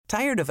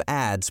Tired of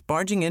ads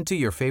barging into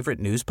your favorite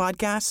news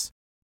podcasts?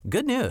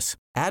 Good news.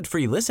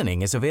 Ad-free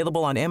listening is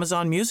available on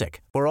Amazon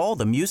Music for all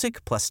the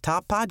music plus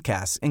top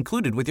podcasts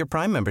included with your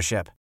Prime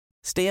membership.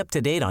 Stay up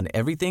to date on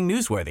everything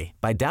newsworthy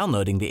by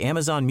downloading the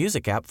Amazon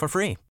Music app for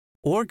free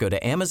or go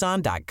to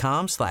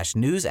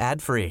amazon.com/news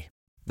ad free.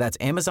 That's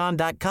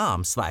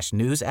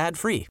amazon.com/news ad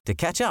free to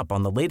catch up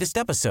on the latest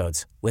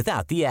episodes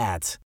without the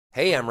ads.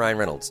 Hey, I'm Ryan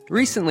Reynolds.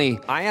 Recently,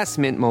 I asked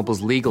Mint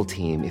Mobile's legal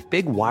team if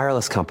big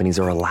wireless companies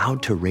are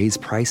allowed to raise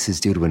prices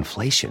due to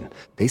inflation.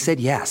 They said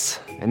yes.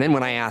 And then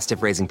when I asked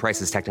if raising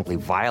prices technically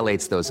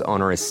violates those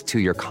onerous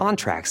two-year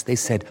contracts, they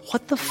said,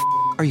 "What the f***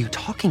 are you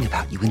talking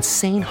about, you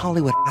insane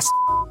Hollywood ass?"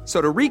 So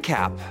to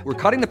recap, we're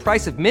cutting the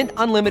price of Mint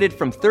Unlimited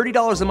from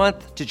 $30 a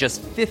month to just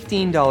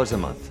 $15 a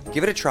month.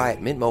 Give it a try at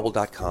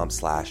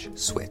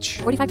mintmobile.com/switch.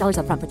 $45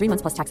 up front for 3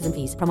 months plus taxes and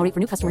fees. Promo rate for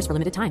new customers for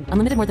limited time.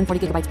 Unlimited more than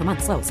 40 gigabytes per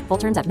month. Slows full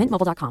terms at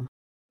mintmobile.com.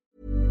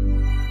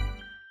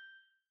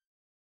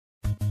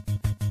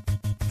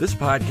 This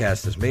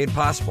podcast is made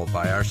possible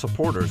by our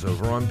supporters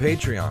over on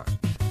Patreon.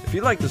 If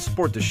you'd like to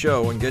support the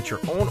show and get your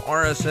own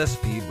RSS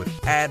feed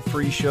with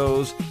ad-free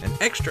shows and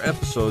extra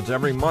episodes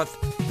every month,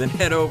 then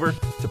head over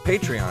to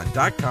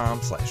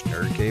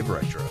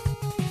patreon.com/nerdcaveretro.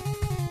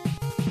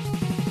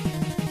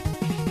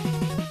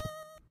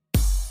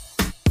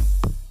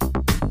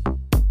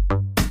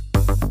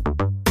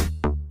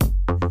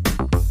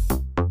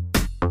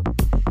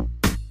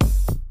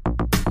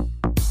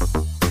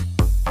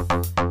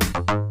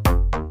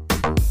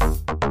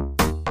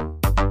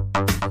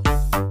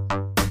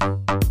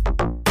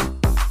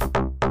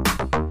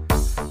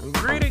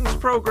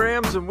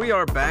 Programs, and we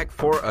are back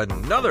for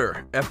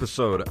another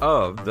episode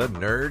of the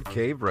Nerd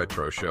Cave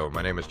Retro Show.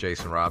 My name is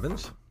Jason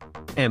Robbins.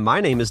 And my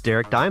name is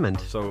Derek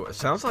Diamond. So it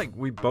sounds like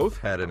we both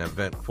had an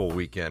eventful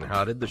weekend.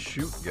 How did the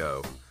shoot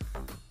go?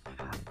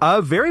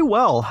 Very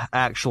well,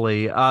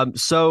 actually.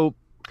 So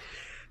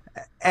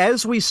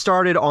as we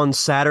started on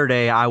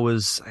Saturday, I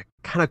was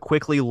kind of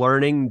quickly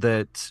learning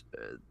that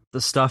the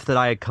stuff that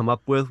I had come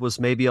up with was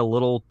maybe a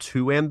little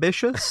too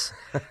ambitious.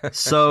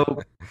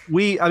 So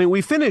we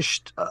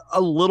finished a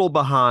little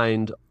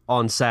behind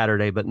on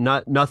Saturday, but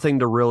nothing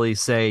to really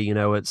say,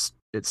 it's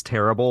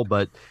terrible.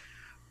 But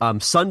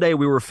Sunday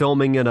we were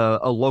filming in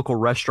a local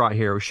restaurant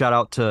here. Shout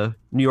out to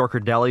New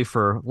Yorker Deli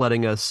for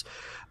letting us.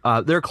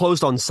 They're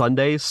closed on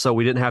Sundays, so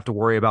we didn't have to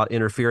worry about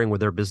interfering with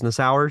their business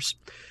hours.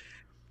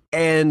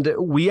 And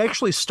we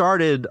actually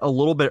started a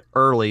little bit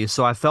early,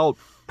 so I felt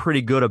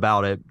pretty good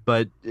about it,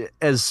 but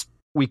as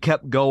we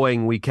kept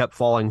going, we kept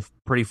falling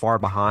pretty far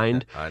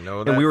behind. I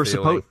know that. And we were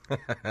feeling.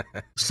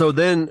 So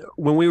then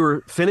when we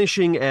were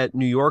finishing at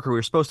New Yorker, we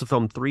were supposed to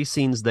film 3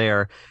 scenes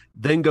there,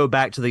 then go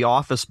back to the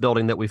office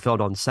building that we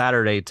filmed on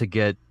Saturday to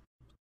get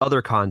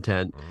other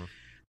content. Mm-hmm.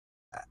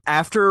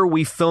 After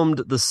we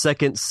filmed the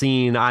second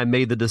scene, I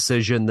made the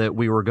decision that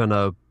we were going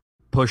to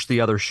push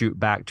the other shoot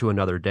back to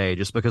another day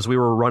just because we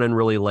were running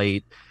really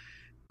late.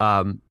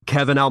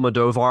 Kevin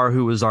Almodovar,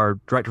 who was our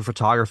director of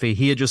photography,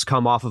 he had just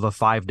come off of a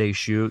 5-day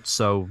shoot,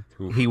 so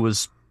he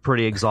was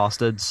pretty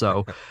exhausted.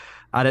 So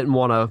I didn't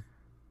want to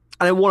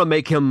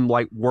make him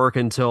work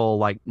until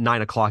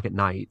 9:00 at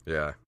night.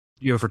 Yeah,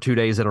 for 2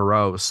 days in a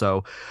row.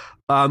 So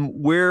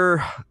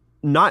we're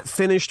not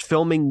finished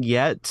filming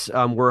yet.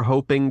 We're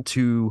hoping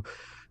to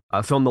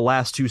film the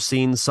last 2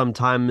 scenes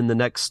sometime in the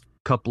next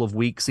couple of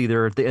weeks,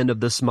 either at the end of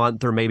this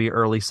month or maybe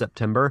early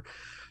September.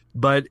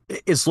 But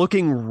it's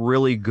looking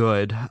really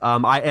good.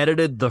 I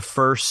edited the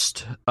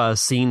first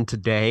scene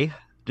today,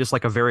 just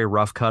a very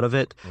rough cut of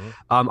it.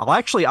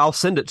 Mm-hmm. I'll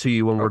send it to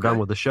you when we're done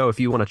with the show if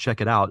you want to check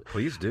it out.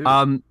 Please do.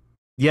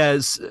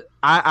 Yes,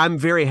 I'm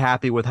very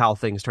happy with how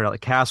things turned out. The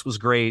cast was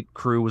great,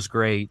 crew was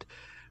great.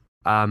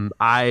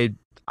 I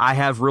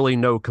have really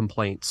no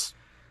complaints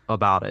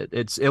about it.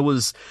 It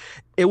was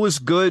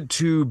good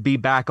to be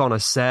back on a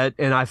set,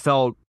 and I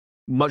felt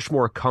much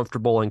more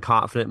comfortable and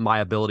confident in my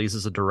abilities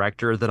as a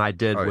director than I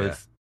did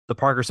with the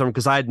Parker Stone,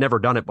 because I had never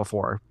done it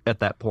before at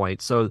that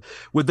point. So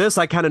with this,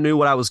 I kind of knew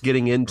what I was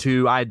getting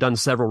into. I had done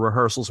several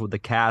rehearsals with the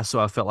cast, so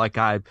I felt like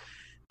I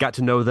got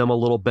to know them a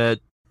little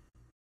bit.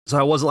 So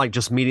I wasn't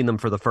just meeting them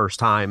for the first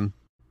time,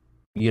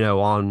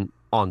 on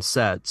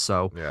set.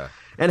 So yeah,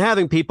 and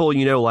having people,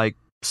 like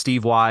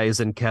Steve Wise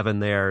and Kevin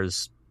there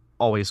is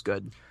always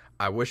good.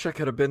 I wish I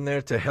could have been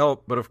there to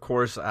help, but of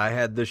course I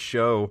had this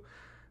show.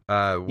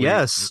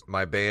 Yes.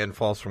 My band,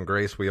 Falls from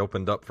Grace, we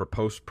opened up for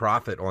Post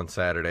Profit on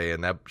Saturday,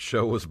 and that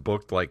show was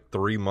booked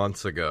 3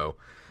 months ago.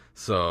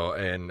 So,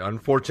 and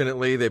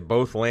unfortunately, they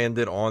both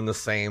landed on the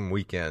same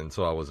weekend,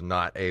 so I was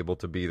not able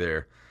to be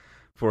there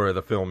for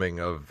the filming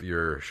of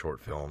your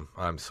short film.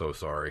 I'm so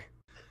sorry.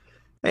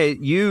 Hey,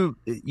 you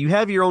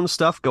have your own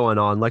stuff going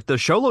on. The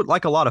show looked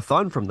like a lot of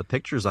fun from the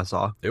pictures I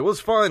saw. It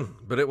was fun,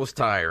 but it was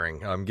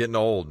tiring. I'm getting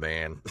old,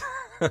 man.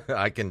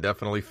 I can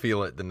definitely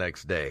feel it the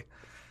next day.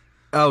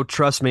 Oh,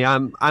 trust me,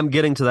 I'm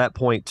getting to that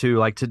point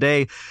too.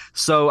 Today,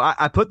 so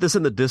I put this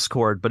in the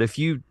Discord, but if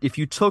you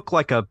took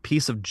a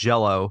piece of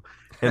Jell-O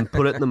and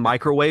put it in the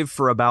microwave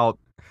for about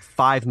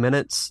 5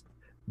 minutes,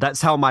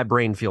 That's how my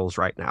brain feels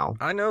right now.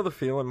 I know the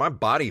feeling. My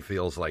body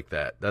feels like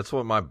that. That's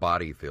what my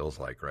body feels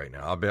like right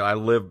now. I've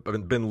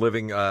been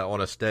living on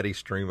a steady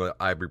stream of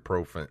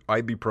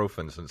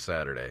ibuprofen since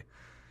Saturday.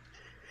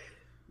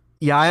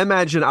 Yeah, I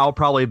imagine I'll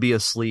probably be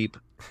asleep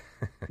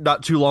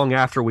not too long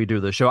after we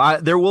do the show.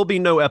 There will be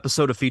no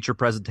episode of Feature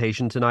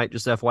Presentation tonight,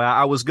 just FYI.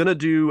 I was going to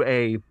do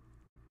a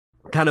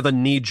kind of a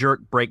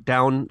knee-jerk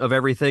breakdown of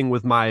everything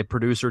with my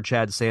producer,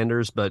 Chad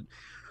Sanders, but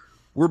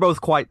we're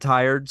both quite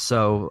tired,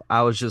 so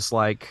I was just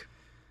like,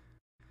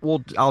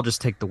 I'll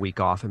just take the week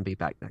off and be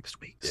back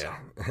next week. So yeah.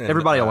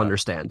 Everybody will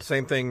understand.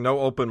 Same thing, no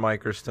open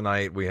micers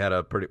tonight. We have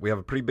a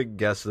pretty big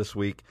guest this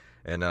week,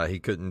 and he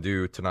couldn't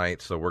do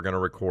tonight, so we're going to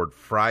record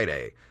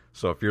Friday.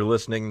 So if you're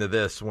listening to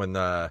this when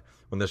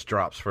this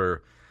drops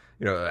for,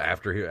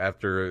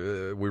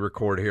 after we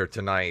record here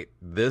tonight,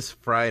 this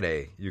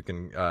Friday, you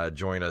can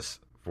join us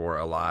for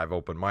a live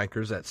open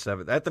micers at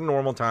the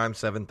normal time,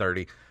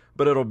 7:30.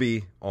 But it'll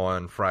be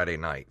on Friday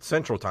night,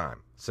 Central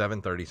Time,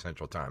 7:30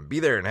 Central Time. Be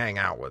there and hang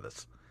out with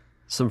us.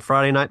 Some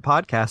Friday night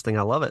podcasting.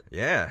 I love it.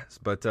 Yeah,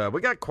 but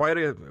we got quite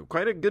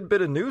a good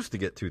bit of news to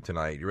get to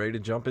tonight. You ready to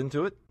jump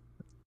into it?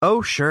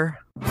 Oh, sure.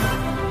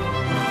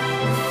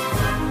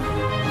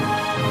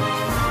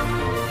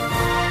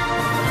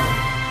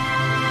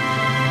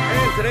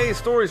 And today's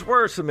stories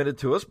were submitted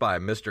to us by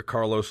Mr.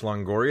 Carlos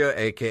Longoria,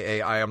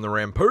 a.k.a. I Am the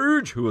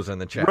Rampage, who was in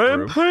the chat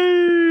room.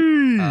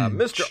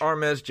 Mr.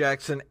 Armez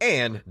Jackson,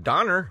 and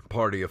Donner,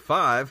 Party of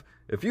Five.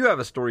 If you have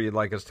a story you'd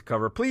like us to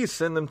cover, please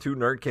send them to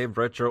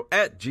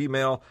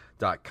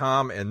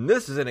nerdcaveretro@gmail.com. And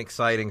this is an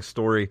exciting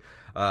story.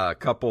 A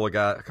couple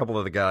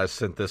of the guys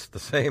sent this at the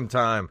same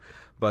time.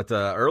 But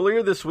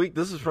earlier this week,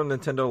 this is from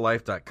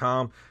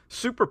NintendoLife.com.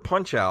 Super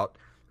Punch-Out.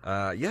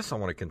 Yes, I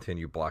want to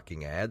continue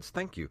blocking ads.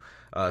 Thank you.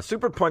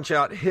 Super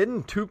Punch-Out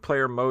hidden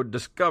two-player mode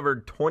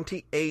discovered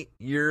 28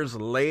 years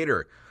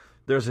later.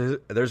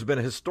 There's been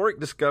a historic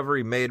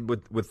discovery made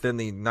within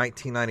the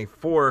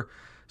 1994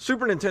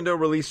 Super Nintendo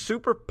release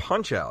Super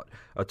Punch-Out.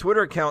 A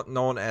Twitter account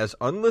known as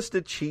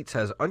Unlisted Cheats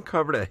has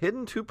uncovered a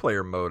hidden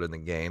two-player mode in the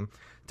game.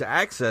 To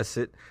access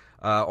it,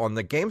 on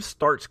the game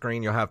start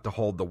screen, you'll have to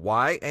hold the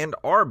Y and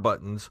R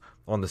buttons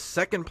on the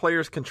second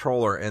player's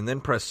controller and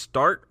then press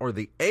Start or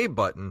the A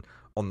button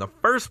on the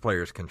first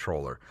player's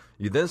controller.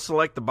 You then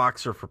select the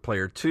boxer for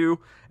player 2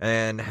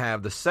 and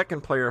have the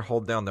second player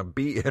hold down the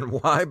B and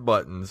Y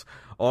buttons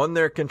on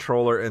their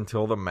controller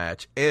until the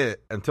match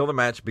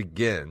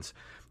begins.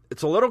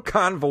 It's a little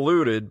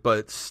convoluted,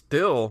 but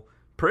still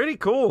pretty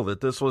cool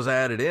that this was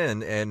added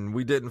in, and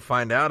we didn't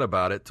find out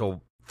about it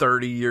till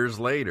 30 years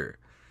later.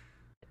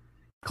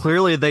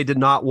 Clearly, they did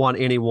not want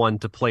anyone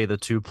to play the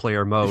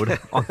two-player mode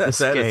on this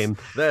game.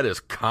 That is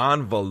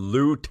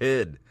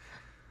convoluted.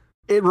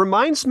 It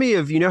reminds me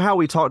of, how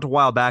we talked a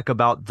while back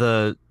about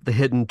the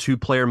hidden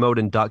two-player mode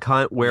in Duck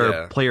Hunt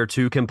where player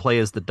 2 can play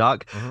as the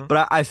duck. Mm-hmm.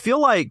 But I feel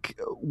like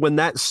when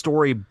that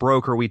story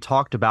broke or we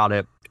talked about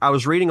it, I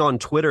was reading on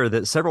Twitter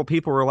that several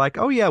people were like,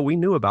 oh, yeah, we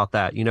knew about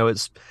that.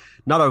 It's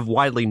not a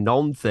widely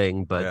known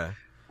thing, but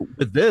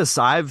with this,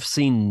 I've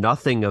seen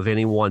nothing of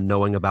anyone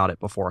knowing about it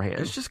beforehand.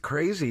 It's just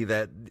crazy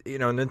that,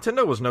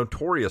 Nintendo was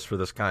notorious for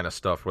this kind of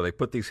stuff where they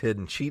put these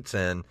hidden cheats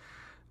in,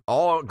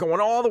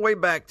 going all the way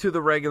back to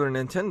the regular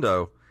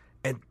Nintendo,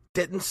 and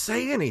didn't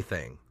say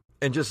anything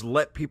and just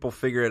let people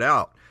figure it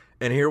out.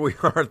 And here we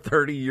are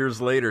 30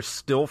 years later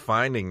still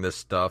finding this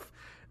stuff,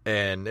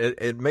 and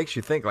it makes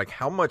you think, like,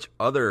 how much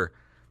other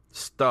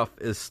stuff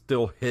is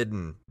still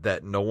hidden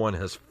that no one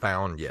has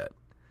found yet.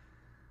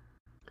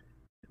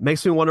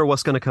 Makes me wonder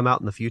what's going to come out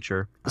in the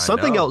future.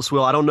 Something else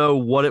will. I don't know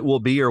what it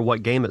will be or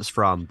what game it's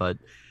from, but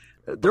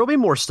there will be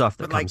more stuff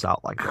that comes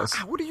out like this.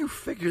 How do you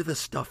figure this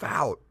stuff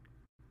out?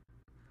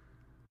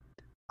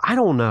 I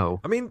don't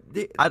know. I mean,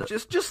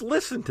 just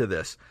listen to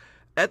this.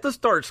 At the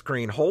start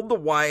screen, hold the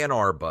Y and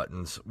R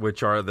buttons,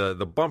 which are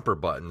the bumper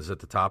buttons at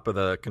the top of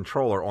the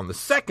controller on the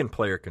second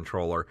player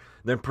controller.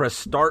 Then press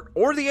Start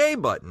or the A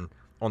button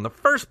on the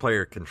first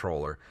player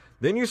controller.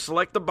 Then you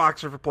select the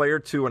boxer for player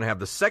 2 and have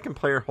the second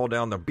player hold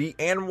down the B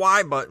and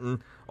Y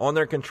button on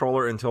their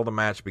controller until the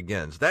match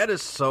begins. That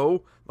is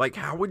so,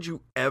 how would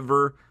you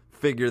ever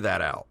figure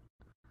that out?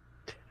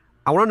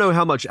 I want to know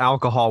how much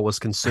alcohol was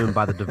consumed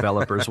by the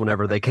developers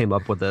whenever they came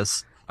up with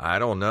this. I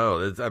don't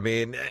know.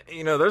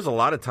 There's a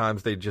lot of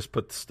times they just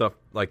put stuff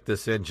like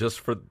this in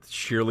just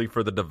sheerly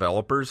for the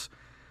developers.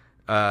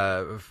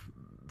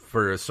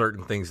 For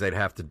certain things they'd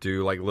have to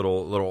do, like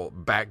little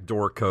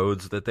backdoor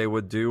codes that they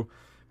would do.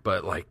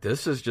 But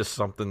this is just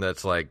something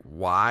that's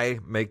why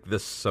make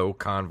this so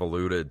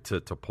convoluted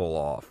to pull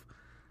off?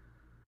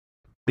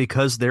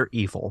 Because they're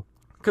evil.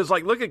 Because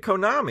look at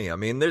Konami. I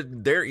mean, they're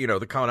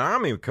the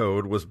Konami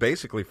code was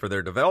basically for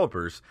their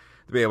developers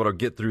to be able to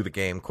get through the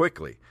game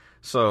quickly.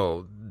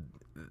 So,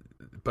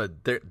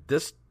 but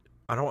this,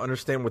 I don't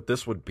understand what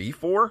this would be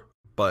for.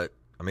 But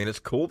I mean, it's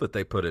cool that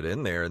they put it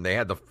in there and they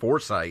had the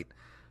foresight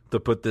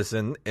to put this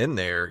in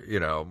there,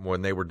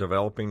 when they were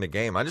developing the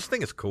game. I just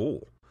think it's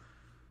cool.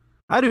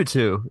 I do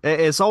too.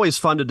 It's always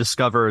fun to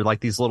discover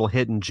like these little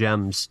hidden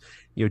gems,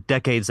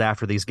 decades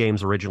after these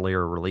games originally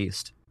are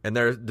released. And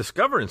they're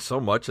discovering so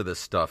much of this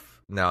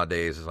stuff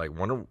nowadays. It's like,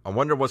 I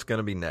wonder what's going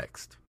to be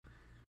next.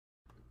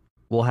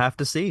 We'll have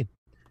to see.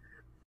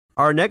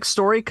 Our next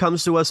story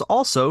comes to us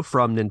also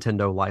from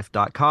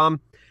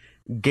NintendoLife.com.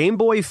 Game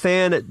Boy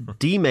fan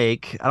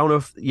DMake,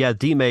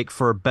 DMake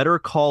for Better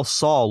Call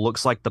Saul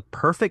looks like the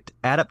perfect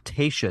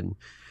adaptation.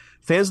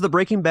 Fans of the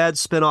Breaking Bad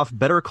spinoff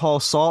Better Call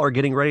Saul are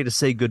getting ready to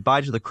say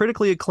goodbye to the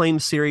critically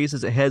acclaimed series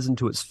as it heads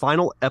into its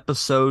final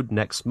episode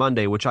next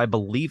Monday, which I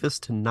believe is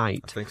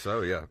tonight. I think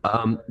so, yeah.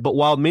 But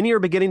while many are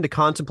beginning to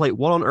contemplate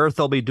what on earth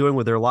they'll be doing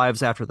with their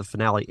lives after the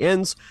finale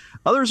ends,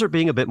 others are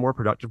being a bit more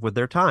productive with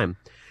their time.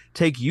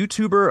 Take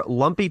YouTuber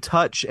Lumpy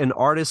Touch and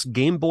artist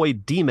Game Boy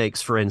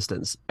DMakes, for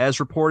instance. As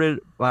reported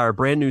by our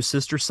brand new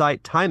sister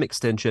site, Time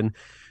Extension,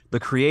 the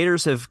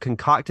creators have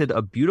concocted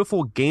a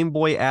beautiful Game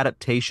Boy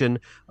adaptation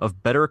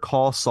of Better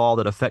Call Saul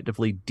that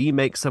effectively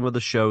demakes some of the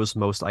show's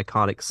most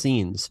iconic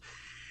scenes.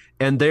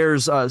 And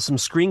there's some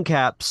screen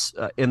caps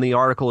in the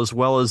article as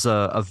well as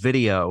a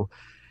video.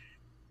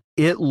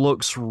 It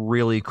looks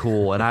really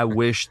cool, and I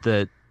wish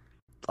that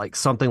like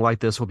something like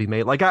this would be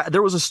made.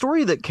 There was a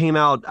story that came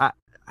out.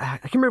 I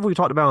can't remember if we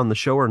talked about it on the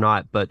show or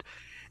not, but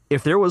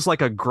if there was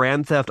like a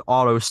Grand Theft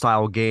Auto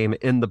style game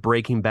in the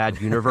Breaking Bad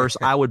universe,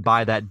 I would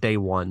buy that day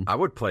one. I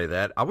would play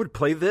that. I would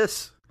play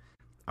this.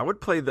 I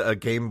would play a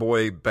Game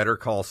Boy Better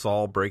Call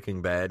Saul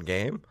Breaking Bad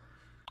game.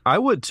 I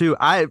would too.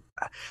 I've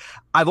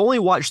only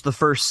watched the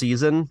first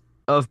season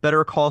of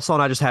Better Call Saul,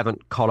 and I just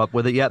haven't caught up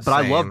with it yet. But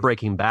Same. I love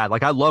Breaking Bad.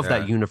 Like I love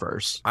that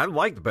universe. I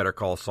liked Better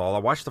Call Saul. I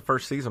watched the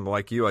first season, but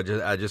like you,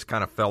 I just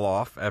kind of fell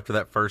off after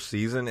that first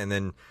season, and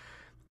then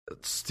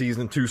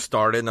season 2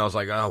 started, and I was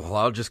like, oh, well,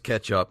 I'll just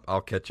catch up.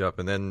 I'll catch up.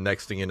 And then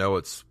next thing you know,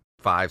 it's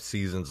 5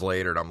 seasons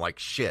later, and I'm like,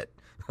 shit,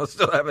 I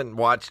still haven't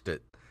watched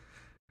it.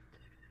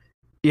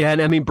 Yeah,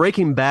 and I mean,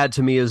 Breaking Bad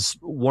to me is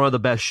one of the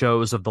best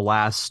shows of the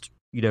last,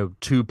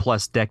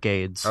 2+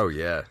 decades. Oh,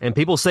 yeah. And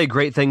people say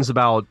great things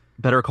about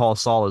Better Call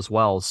Saul as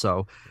well.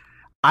 So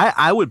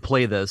I would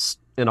play this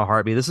in a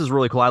heartbeat. This is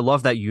really cool. I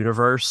love that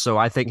universe, so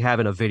I think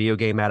having a video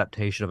game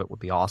adaptation of it would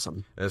be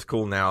awesome. It's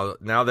cool. Now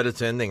that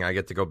it's ending, I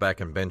get to go back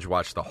and binge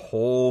watch the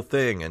whole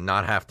thing and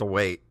not have to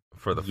wait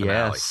for the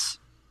finale. Yes,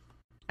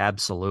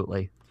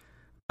 absolutely.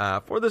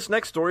 For this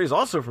next story is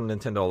also from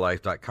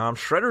NintendoLife.com.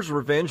 Shredder's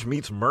Revenge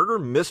meets Murder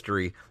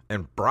Mystery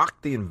and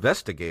Brock the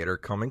Investigator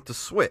coming to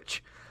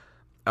Switch.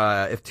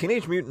 If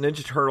Teenage Mutant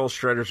Ninja Turtles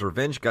Shredder's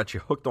Revenge got you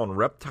hooked on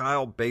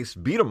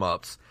reptile-based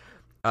beat-em-ups,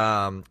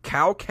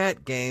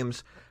 Cowcat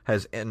Games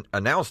has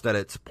announced that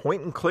its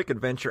point-and-click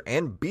adventure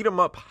and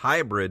beat-em-up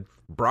hybrid,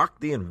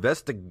 Brock the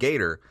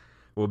Investigator,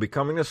 will be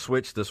coming to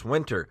Switch this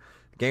winter.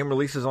 The game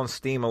releases on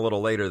Steam a little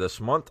later this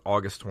month,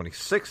 August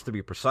 26th to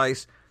be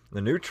precise.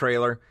 The new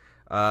trailer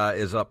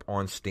is up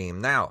on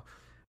Steam now.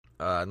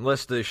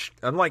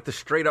 Unlike the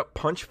straight-up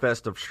punch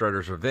fest of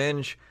Shredder's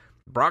Revenge,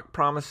 Brock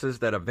promises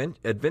that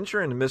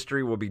adventure and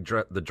mystery will be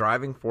the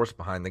driving force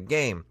behind the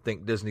game.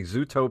 Think Disney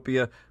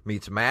Zootopia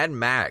meets Mad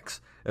Max,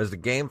 as the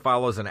game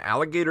follows an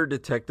alligator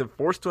detective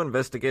forced to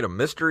investigate a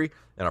mystery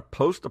in a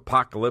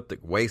post-apocalyptic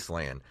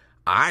wasteland.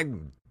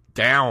 I'm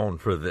down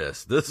for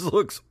this. This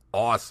looks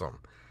awesome.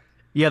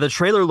 Yeah, the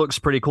trailer looks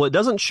pretty cool. It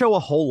doesn't show a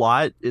whole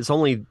lot. It's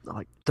only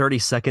like 30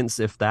 seconds,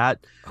 if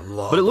that. I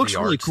love but it looks the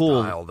really art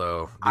cool. Style,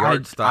 though. The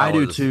art style I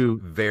do is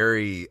too.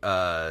 Very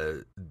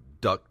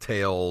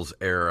DuckTales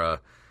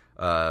era,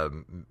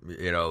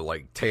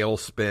 like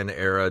Tailspin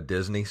era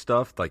Disney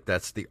stuff. Like,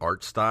 that's the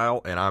art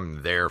style, and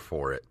I'm there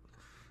for it.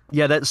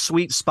 Yeah, that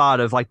sweet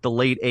spot of like the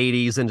late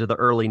 80s into the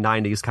early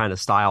 90s kind of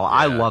style. Yeah.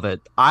 I love it.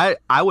 I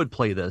would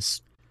play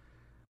this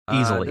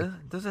easily.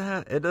 Does it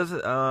have? It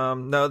doesn't.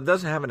 No, it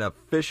doesn't have an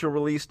official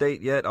release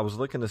date yet. I was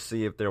looking to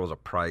see if there was a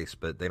price,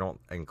 but they don't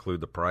include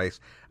the price.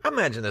 I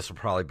imagine this will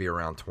probably be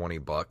around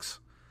 $20.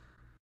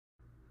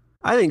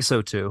 I think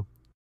so too.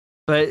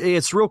 But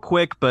it's real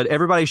quick, but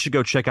everybody should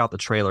go check out the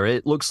trailer.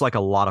 It looks like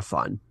a lot of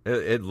fun.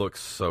 It looks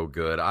so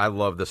good. I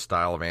love the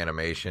style of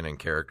animation and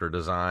character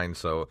design.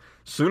 So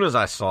as soon as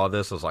I saw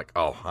this, I was like,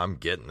 oh, I'm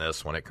getting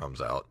this when it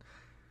comes out.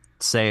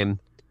 Same.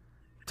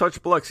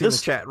 Touch Biloxi in the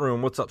chat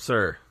room. What's up,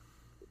 sir?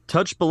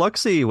 Touch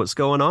Biloxi, what's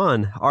going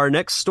on? Our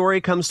next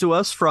story comes to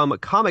us from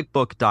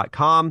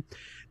comicbook.com.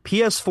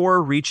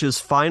 PS4 reaches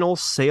final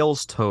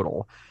sales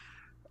total.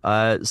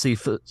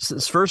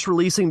 Since first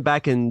releasing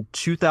back in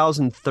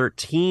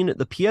 2013,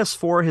 the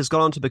PS4 has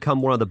gone on to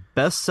become one of the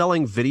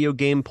best-selling video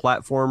game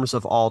platforms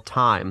of all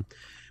time.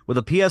 With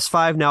the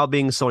PS5 now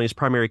being Sony's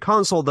primary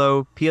console,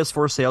 though,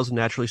 PS4 sales have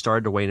naturally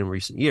started to wane in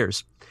recent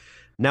years.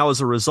 Now, as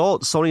a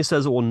result, Sony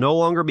says it will no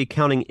longer be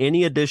counting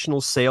any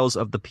additional sales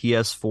of the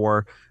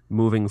PS4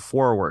 moving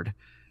forward.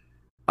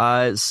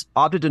 It's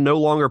opted to no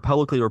longer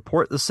publicly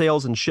report the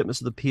sales and shipments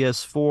of the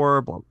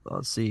PS4.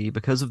 Let's see,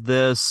 because of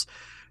this,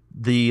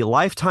 the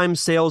lifetime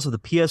sales of the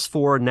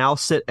PS4 now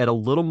sit at a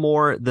little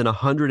more than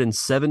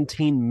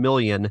 117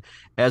 million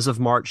as of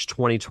March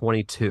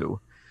 2022.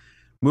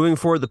 Moving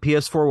forward, the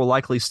PS4 will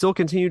likely still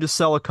continue to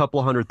sell a couple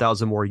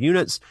 100,000 more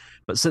units,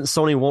 but since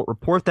Sony won't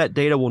report that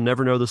data, we'll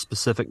never know the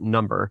specific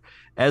number.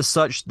 As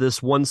such,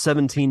 this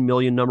 117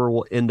 million number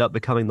will end up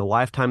becoming the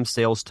lifetime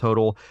sales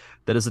total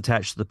that is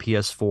attached to the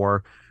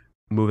PS4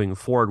 moving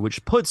forward,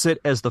 which puts it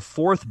as the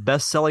fourth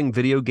best-selling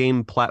video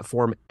game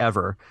platform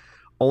ever,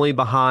 only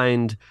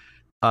behind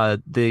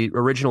the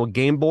original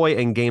Game Boy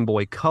and Game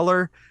Boy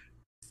Color,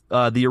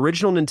 the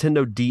original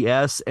Nintendo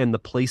DS, and the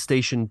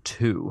PlayStation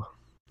 2.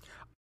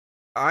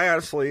 I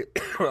honestly,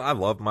 I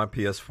love my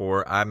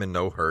PS4. I'm in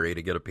no hurry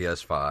to get a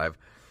PS5.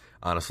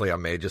 Honestly, I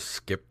may just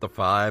skip the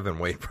 5 and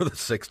wait for the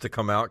 6 to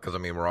come out because, I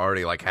mean, we're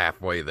already like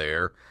halfway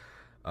there.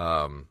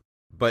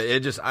 But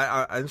it just,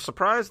 I'm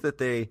surprised that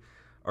they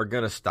are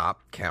going to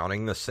stop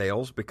counting the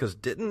sales because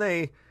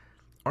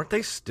aren't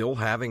they still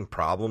having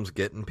problems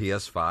getting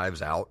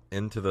PS5s out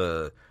into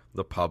the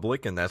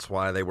public? And that's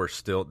why they were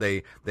still,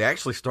 they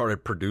actually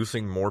started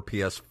producing more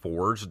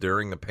PS4s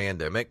during the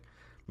pandemic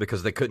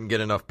because they couldn't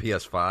get enough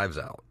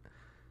PS5s out.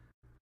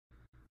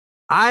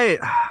 I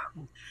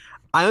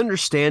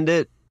understand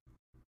it,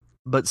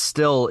 but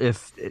still,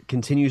 if it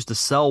continues to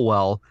sell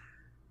well,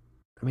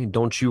 I mean,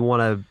 don't you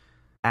want to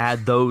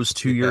add those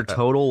to your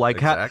total? Like,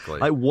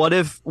 exactly. What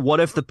if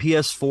the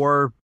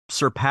PS4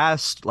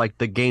 surpassed like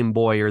the Game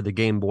Boy or the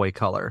Game Boy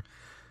Color?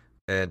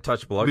 And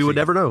Touch Biloxi, we would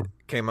never know.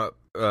 Came up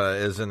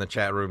is in the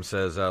chat room,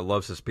 says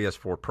loves his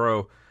PS4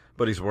 Pro,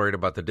 but he's worried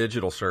about the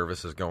digital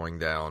services going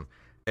down.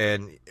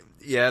 And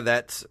yeah,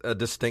 that's a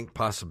distinct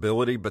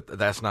possibility, but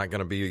that's not going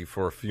to be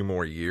for a few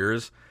more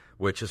years,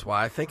 which is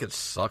why I think it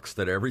sucks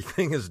that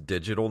everything is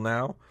digital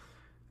now.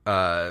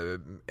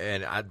 And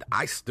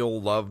I still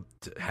love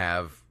to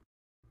have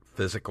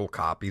physical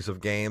copies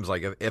of games.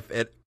 Like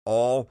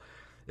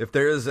if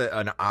there is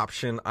an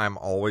option, I'm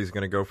always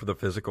going to go for the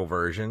physical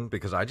version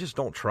because I just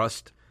don't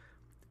trust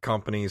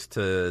companies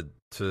to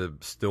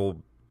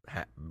still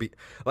be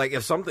like,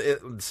 if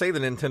something, say the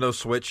Nintendo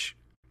Switch,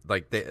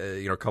 like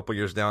they, a couple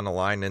years down the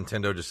line,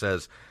 Nintendo just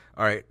says,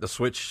 all right, the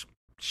Switch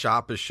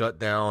shop is shut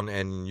down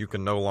and you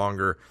can no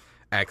longer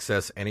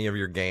access any of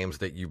your games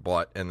that you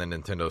bought in the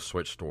Nintendo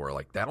Switch store.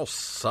 Like, that'll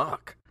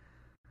suck.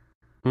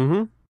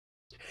 Mm-hmm.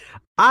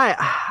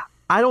 I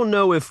don't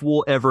know if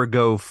we'll ever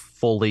go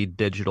fully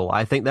digital.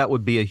 I think that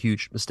would be a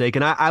huge mistake.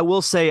 And I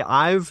will say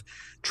I've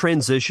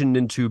transitioned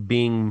into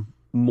being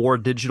more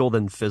digital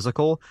than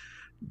physical,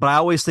 but I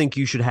always think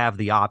you should have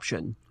the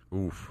option.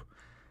 Oof.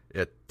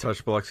 Yeah,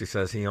 Touch Biloxi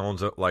says he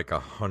owns like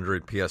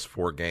 100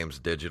 PS4 games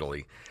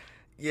digitally.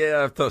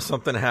 Yeah, if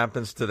something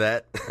happens to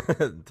that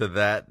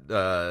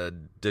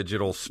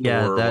digital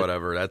store or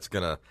whatever, that's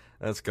gonna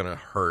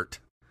hurt.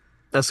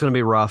 That's gonna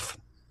be rough.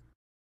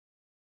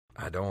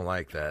 I don't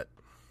like that.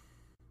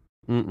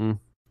 Mm-mm.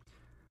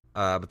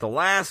 But the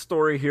last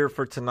story here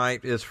for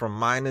tonight is from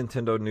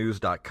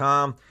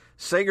MyNintendoNews.com.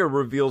 Sega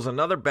reveals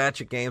another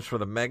batch of games for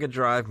the Mega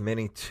Drive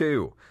Mini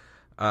 2.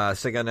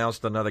 Sega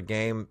announced another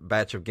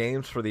batch of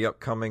games for the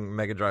upcoming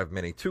Mega Drive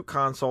Mini 2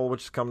 console,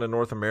 which is coming to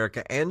North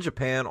America and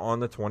Japan on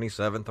the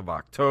 27th of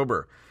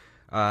October.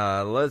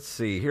 Let's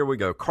see. Here we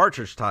go.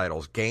 Cartridge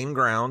titles: Game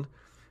Ground,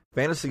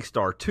 Phantasy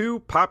Star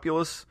 2,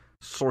 Populous,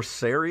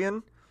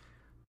 Sorcerian,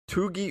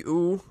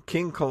 Tugi-U,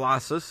 King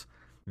Colossus,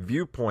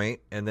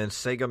 Viewpoint, and then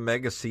Sega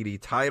Mega CD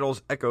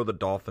titles: Echo the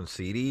Dolphin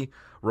CD,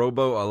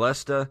 Robo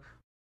Alesta,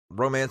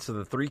 Romance of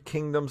the Three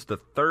Kingdoms, the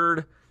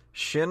Third,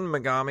 Shin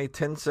Megami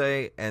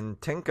Tensei, and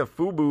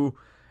Tenkafubu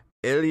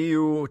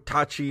Eliu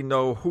Tachi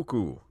no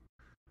Huku.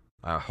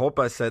 I hope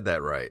I said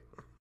that right.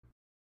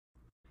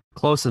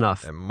 Close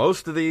enough. And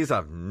most of these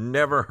I've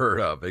never heard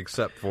of,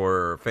 except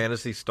for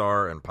Phantasy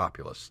Star and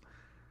Populous.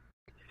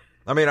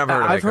 I mean,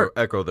 I've heard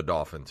Echo the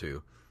Dolphin,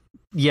 too.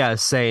 Yeah,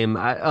 same.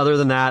 Other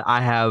than that,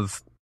 I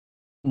have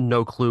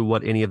no clue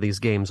what any of these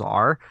games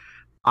are.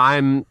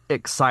 I'm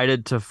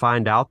excited to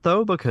find out,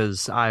 though,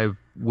 because I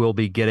will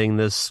be getting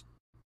this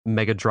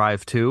Mega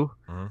Drive 2.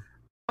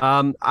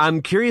 Mm-hmm.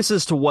 I'm curious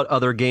as to what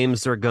other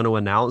games they're going to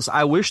announce.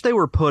 I wish they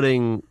were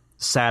putting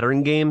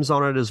Saturn games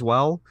on it as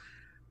well,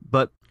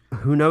 but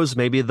who knows?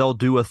 Maybe they'll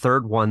do a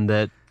third one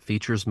that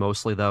features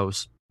mostly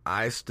those.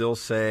 I still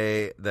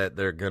say that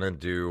they're gonna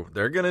do a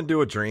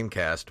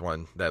Dreamcast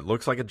one that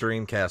looks like a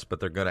Dreamcast, but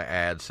they're gonna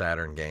add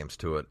Saturn games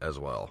to it as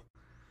well.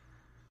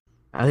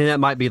 I think that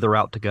might be the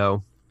route to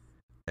go.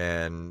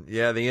 And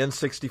yeah, the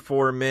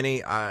N64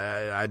 Mini,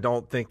 I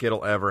don't think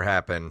it'll ever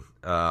happen.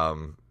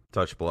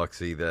 Touch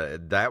Biloxi,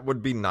 that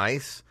would be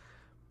nice,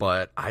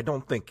 but I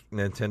don't think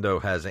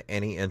Nintendo has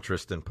any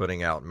interest in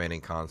putting out mini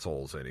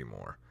consoles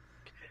anymore.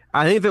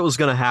 I think if it was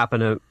going to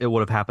happen, it would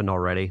have happened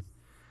already.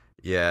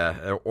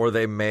 Yeah, or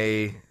they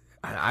may.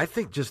 I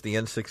think just the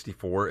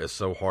N64 is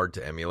so hard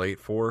to emulate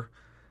for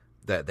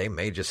that they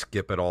may just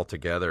skip it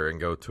altogether and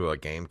go to a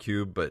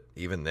GameCube. But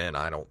even then,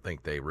 I don't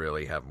think they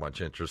really have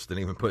much interest in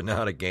even putting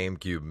out a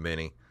GameCube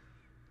Mini.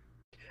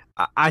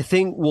 I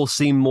think we'll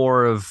see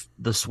more of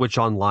the Switch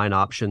Online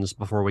options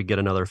before we get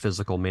another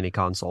physical mini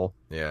console.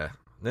 Yeah,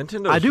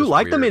 Nintendo. I do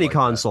like the mini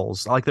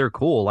consoles. Like, they're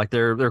cool. Like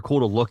they're cool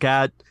to look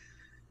at.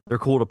 They're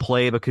cool to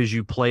play because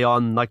you play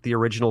on like the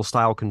original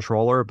style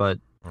controller, but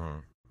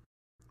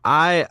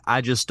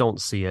I just don't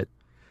see it.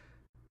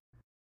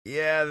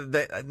 Yeah,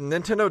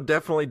 Nintendo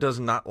definitely does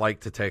not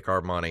like to take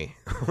our money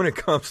when it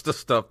comes to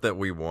stuff that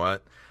we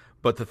want.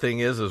 But the thing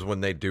is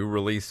when they do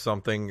release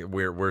something,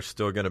 we're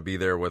still going to be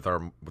there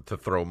to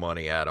throw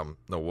money at them,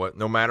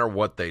 no matter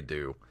what they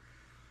do,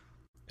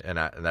 and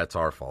that's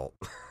our fault.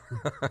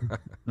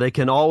 They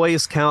can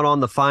always count on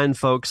the fine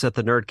folks at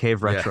the Nerd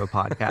Cave Retro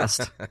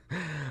podcast.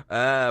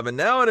 But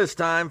now it is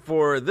time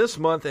for This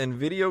Month in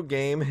Video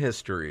Game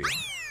History.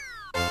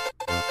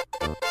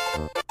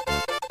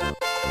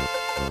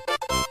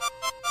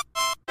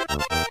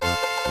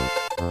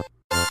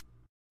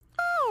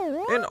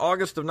 In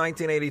August of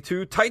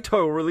 1982,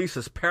 Taito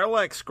releases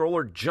Parallax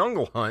Scroller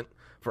Jungle Hunt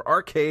for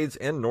arcades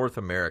in North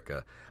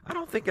America. I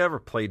don't think I ever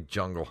played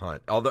Jungle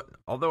Hunt,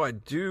 although I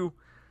do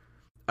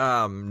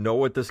know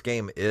what this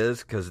game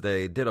is because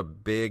they did a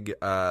big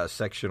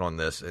section on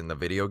this in the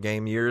video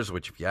game years,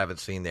 which if you haven't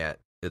seen that,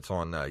 it's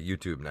on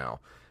YouTube now.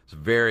 It's a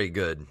very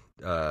good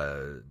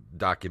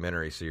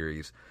documentary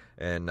series.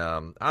 And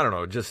I don't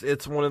know, just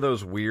it's one of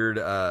those weird,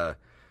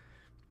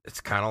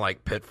 it's kind of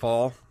like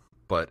Pitfall,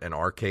 but an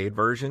arcade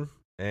version.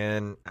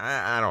 And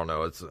I don't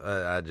know, it's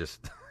I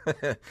just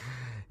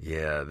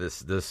yeah,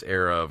 this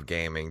era of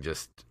gaming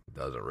just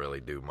doesn't really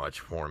do much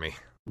for me.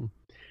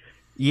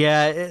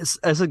 Yeah,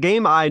 as a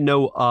game I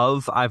know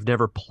of, I've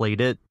never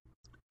played it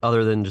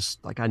other than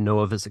just like I know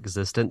of its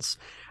existence.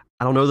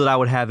 I don't know that I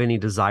would have any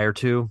desire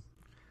to,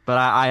 but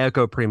I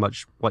echo pretty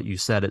much what you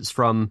said. It's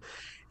from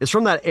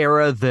that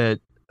era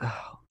that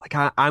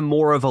like I'm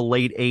more of a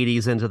late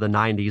 80s into the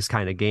 90s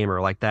kind of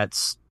gamer. Like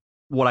that's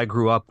what I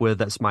grew up with.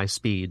 That's my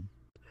speed.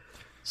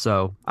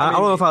 So I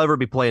don't know if I'll ever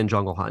be playing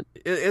Jungle Hunt.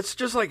 It's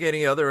just like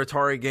any other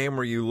Atari game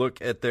where you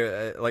look at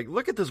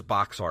look at this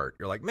box art.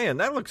 You're like, man,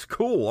 that looks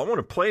cool. I want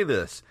to play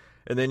this.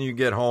 And then you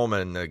get home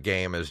and the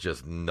game is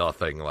just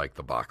nothing like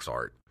the box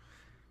art.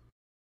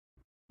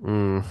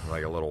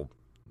 Like a little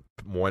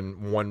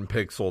one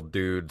pixel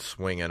dude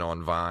swinging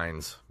on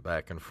vines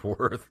back and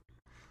forth.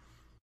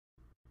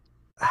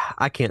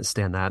 I can't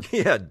stand that.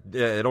 Yeah,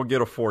 it'll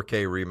get a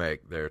 4K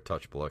remake there,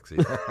 Touch Biloxi.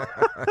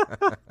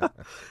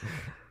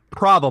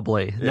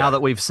 Probably, now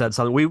that we've said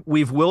something.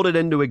 We've willed it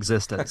into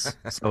existence,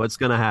 so it's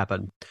going to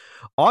happen.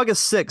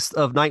 August 6th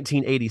of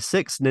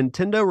 1986,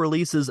 Nintendo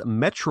releases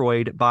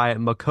Metroid by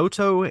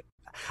Makoto.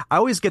 I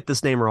always get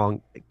this name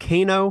wrong.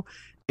 Kano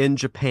in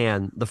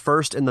Japan, the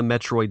first in the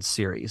Metroid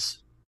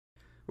series.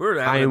 We were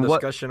having a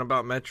discussion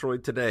about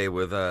Metroid today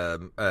with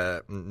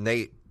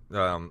Nate,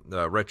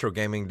 Retro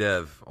Gaming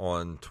Dev,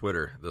 on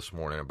Twitter this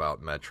morning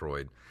about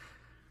Metroid.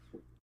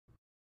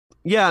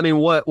 Yeah, I mean,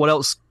 what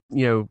else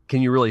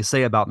can you really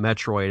say about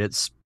Metroid?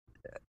 It's,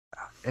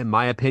 in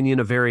my opinion,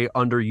 a very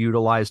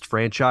underutilized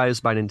franchise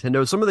by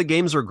Nintendo. Some of the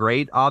games are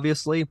great,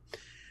 obviously,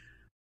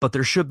 but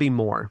there should be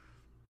more.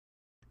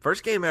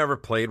 First game I ever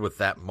played with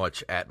that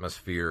much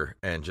atmosphere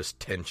and just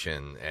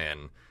tension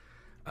and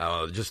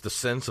just a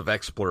sense of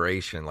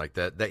exploration like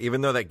that. That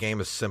even though that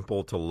game is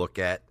simple to look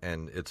at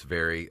and it's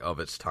very of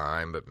its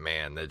time, but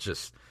man, there's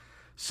just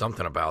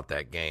something about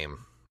that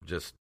game. It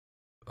just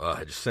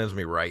sends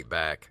me right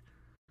back.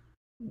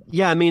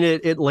 Yeah, I mean,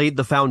 it laid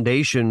the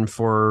foundation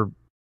for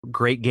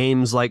great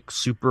games like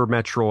Super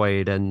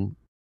Metroid and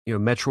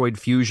Metroid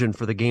Fusion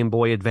for the Game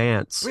Boy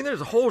Advance. I mean,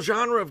 there's a whole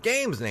genre of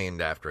games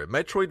named after it.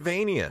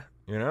 Metroidvania,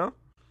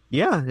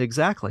 Yeah,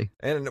 exactly.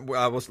 And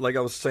I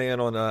was saying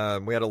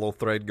on, we had a little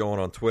thread going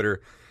on Twitter.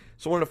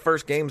 So one of the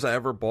first games I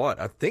ever bought,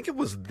 I think it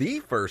was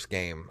the first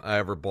game I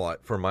ever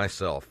bought for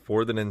myself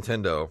for the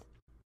Nintendo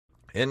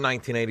in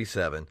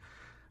 1987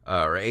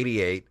 or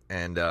 88,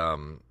 and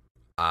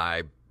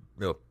I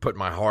put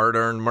my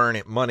hard-earned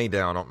money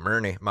down on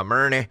my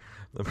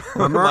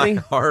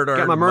hard-earned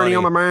got my money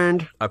on my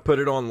mind. I put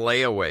it on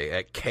layaway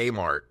at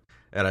Kmart,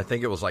 and I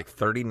think it was like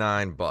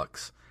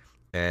 $39.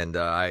 And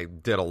I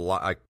did a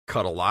lot. I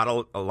cut a lot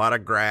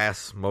of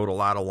grass, mowed a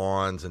lot of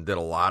lawns, and did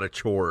a lot of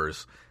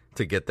chores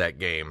to get that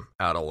game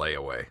out of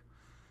layaway.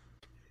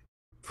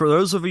 For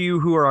those of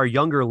you who are our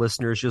younger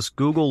listeners, just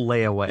Google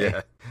layaway.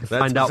 Yeah,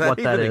 find out what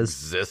that is.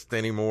 Exist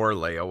anymore?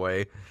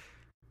 Layaway.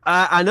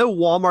 I know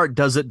Walmart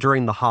does it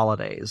during the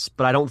holidays,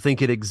 but I don't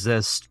think it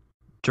exists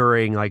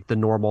during like the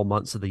normal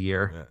months of the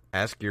year. Yeah.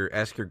 Ask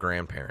your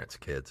grandparents,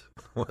 kids,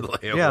 what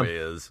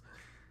layaway is.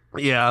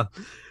 Yeah.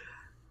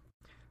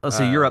 Let's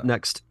see, you're up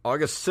next.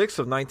 August 6th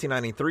of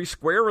 1993,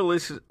 Square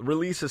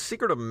releases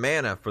Secret of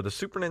Mana for the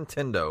Super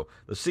Nintendo,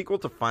 the sequel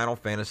to Final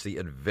Fantasy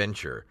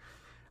Adventure.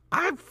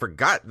 I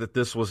forgot that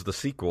this was the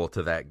sequel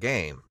to that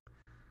game.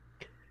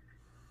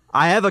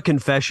 I have a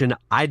confession.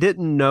 I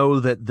didn't know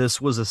that this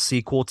was a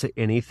sequel to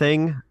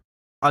anything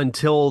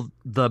until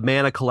the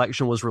Mana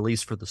Collection was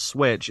released for the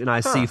Switch, and I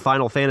see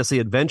Final Fantasy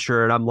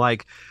Adventure, and I'm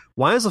like,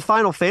 why is a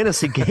Final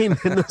Fantasy game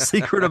in the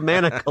Secret of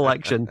Mana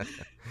Collection?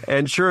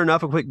 And sure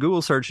enough, a quick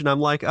Google search, and I'm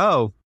like,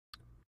 oh,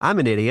 I'm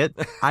an idiot.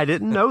 I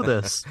didn't know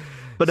this.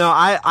 But no,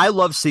 I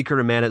love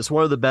Secret of Mana. It's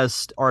one of the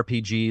best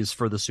RPGs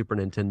for the Super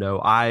Nintendo.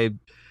 I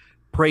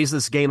praise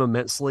this game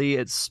immensely.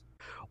 It's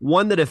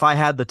one that if I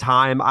had the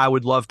time, I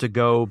would love to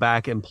go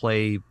back and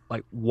play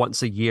like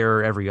once a year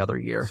or every other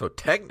year. So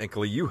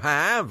technically, you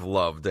have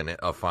loved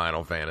a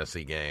Final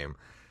Fantasy game.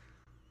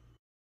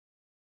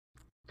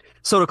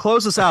 So to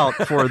close us out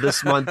for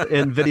this month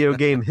in video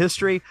game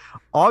history,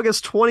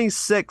 August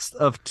 26th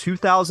of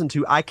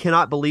 2002, I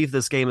cannot believe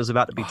this game is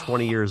about to be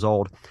 20 years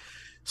old.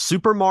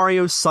 Super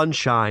Mario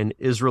Sunshine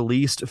is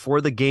released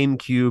for the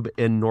GameCube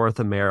in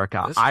North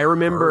America. I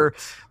remember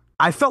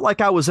I felt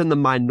like I was in the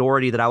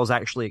minority that I was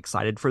actually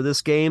excited for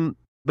this game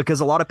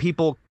because a lot of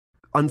people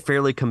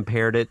unfairly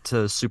compared it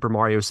to Super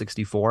Mario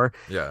 64.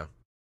 Yeah.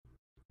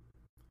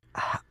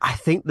 I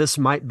think this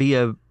might be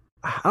I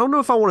don't know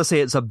if I want to say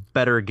it's a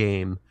better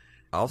game.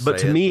 But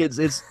to me,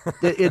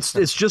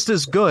 it's just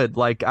as good.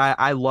 Like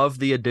I love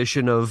the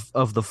addition of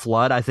the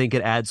flood. I think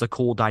it adds a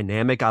cool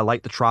dynamic. I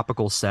like the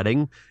tropical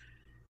setting.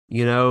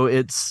 You know,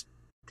 it's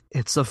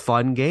a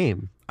fun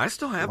game. I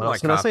still have what my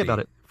else can I say copy about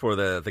it? For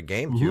the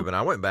GameCube, and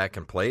I went back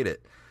and played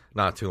it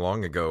not too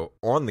long ago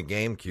on the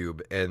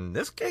GameCube, and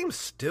this game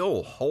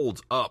still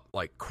holds up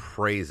like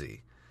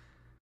crazy.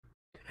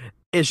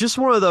 It's just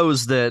one of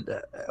those that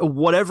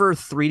whatever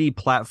 3D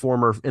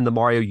platformer in the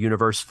Mario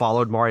universe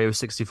followed Mario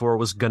 64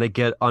 was going to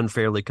get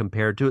unfairly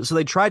compared to it. So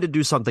they tried to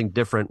do something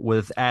different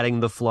with adding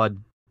the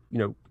flood,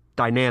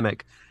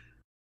 dynamic,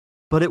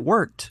 but it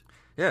worked.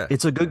 Yeah.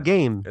 It's a good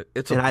game.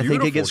 And I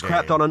think it gets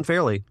crapped on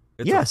unfairly.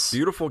 It's a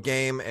beautiful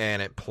game,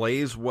 and it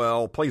plays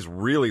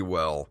really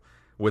well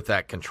with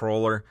that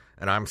controller,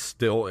 and I'm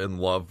still in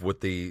love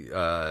with the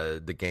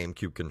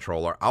GameCube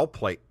controller. I'll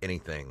play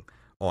anything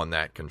on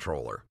that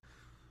controller.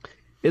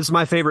 It's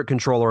my favorite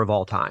controller of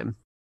all time.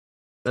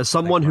 As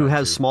someone who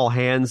has small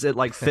hands, it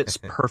like fits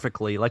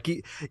perfectly. Like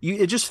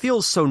it just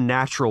feels so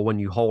natural when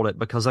you hold it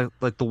because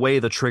like the way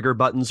the trigger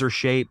buttons are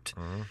shaped.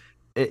 Mm-hmm.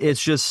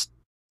 It's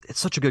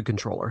such a good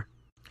controller.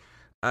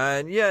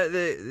 And yeah,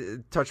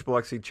 the Touch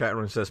Biloxi chat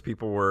room says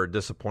people were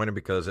disappointed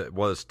because it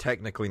was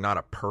technically not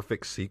a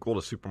perfect sequel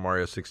to Super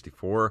Mario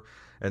 64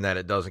 and that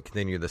it doesn't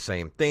continue the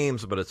same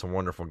themes, but it's a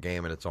wonderful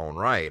game in its own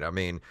right. I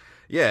mean,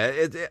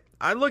 yeah,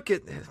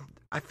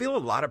 I feel a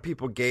lot of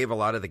people gave a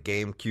lot of the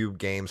GameCube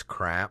games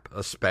crap,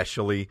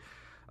 especially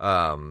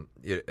Mario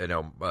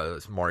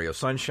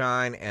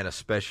Sunshine and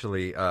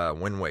especially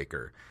Wind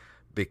Waker,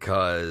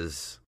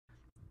 because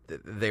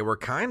they were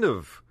kind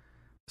of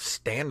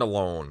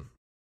standalone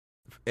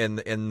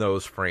in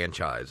those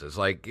franchises.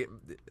 Like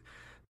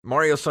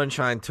Mario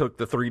Sunshine took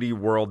the 3D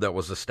world that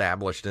was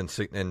established in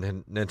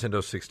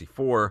Nintendo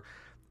 64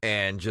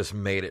 and just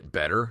made it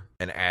better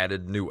and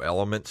added new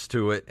elements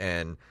to it,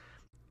 and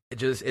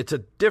it's a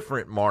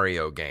different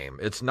Mario game.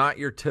 It's not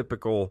your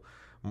typical.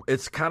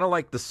 It's kind of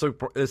like the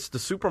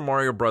Super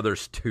Mario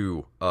Brothers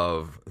 2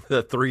 of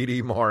the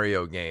 3D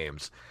Mario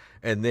games.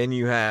 And then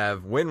you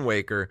have Wind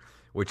Waker,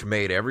 which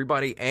made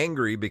everybody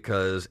angry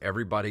because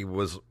everybody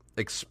was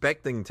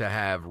expecting to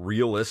have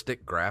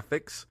realistic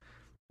graphics,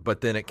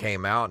 but then it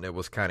came out and it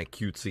was kind of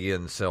cutesy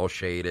and cel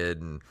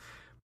shaded.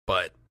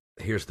 But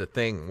here's the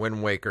thing: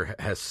 Wind Waker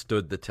has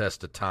stood the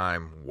test of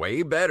time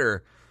way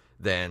better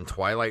than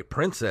Twilight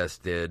Princess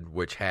did,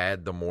 which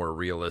had the more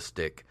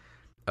realistic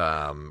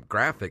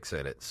graphics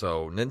in it.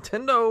 So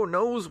Nintendo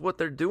knows what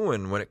they're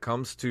doing when it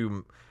comes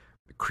to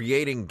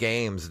creating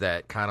games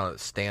that kind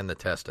of stand the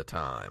test of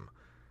time.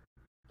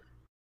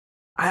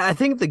 I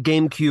think the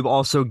GameCube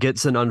also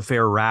gets an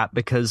unfair rap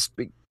because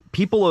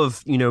people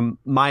of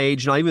my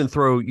age, and I'll even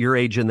throw your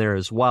age in there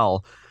as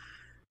well,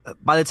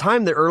 by the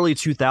time the early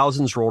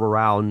 2000s rolled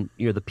around,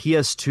 the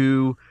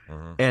PS2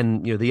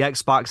 and the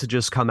Xbox had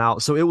just come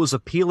out. So it was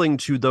appealing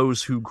to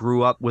those who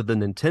grew up with the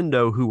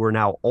Nintendo who were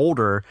now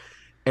older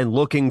and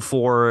looking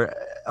for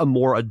a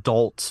more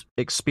adult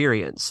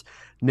experience.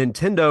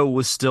 Nintendo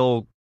was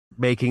still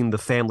making the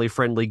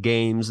family-friendly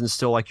games and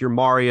still like your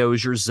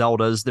Marios, your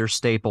Zeldas, their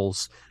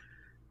staples.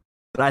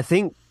 But I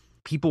think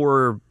people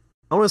were,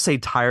 I don't want to say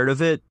tired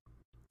of it,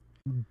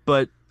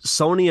 but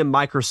Sony and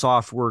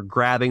Microsoft were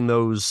grabbing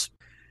those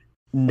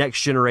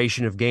next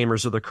generation of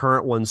gamers, or the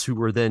current ones who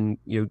were then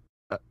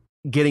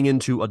getting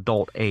into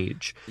adult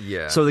age.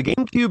 Yeah. So the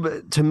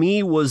GameCube to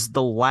me was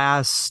the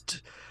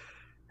last.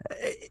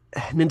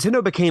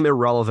 Nintendo became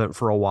irrelevant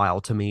for a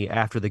while to me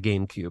after the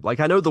GameCube.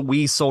 Like I know the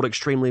Wii sold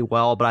extremely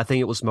well, but I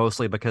think it was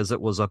mostly because it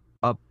was a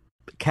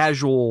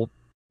casual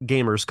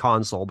gamer's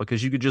console,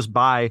 because you could just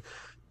buy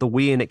the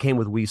Wii and it came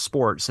with Wii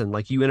Sports, and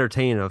like you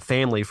entertain a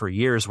family for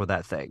years with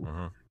that thing.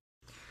 Mm-hmm.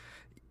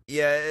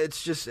 Yeah,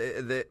 it's just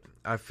that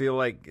I feel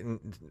like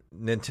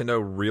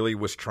Nintendo really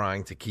was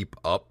trying to keep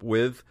up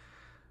with,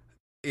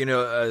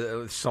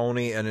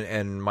 Sony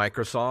and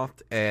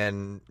Microsoft,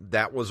 and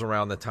that was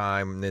around the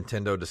time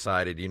Nintendo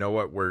decided, you know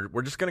what,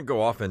 we're just going to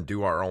go off and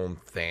do our own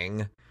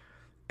thing,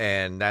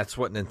 and that's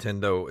what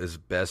Nintendo is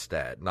best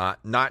at,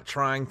 not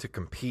trying to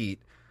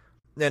compete.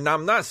 And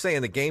I'm not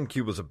saying the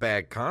GameCube was a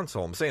bad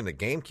console. I'm saying the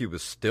GameCube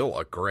is still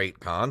a great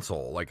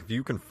console. Like, if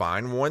you can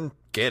find one,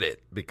 get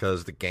it,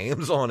 because the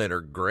games on it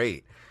are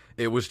great.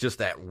 It was just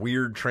that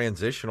weird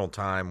transitional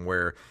time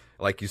where,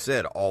 like you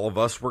said, all of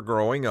us were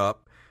growing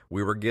up.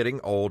 we were getting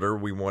older.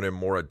 We wanted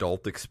more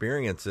adult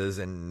experiences,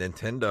 and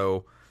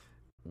Nintendo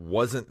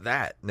wasn't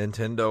that.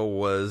 Nintendo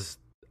was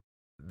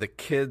the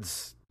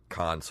kids'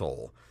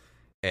 console,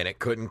 and it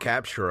couldn't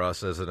capture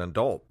us as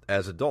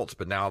adults.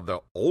 But now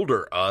the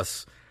older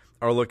us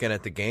are looking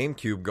at the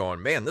GameCube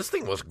going, man, this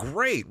thing was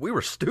great. We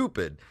were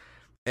stupid.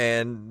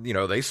 And, you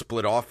know, they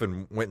split off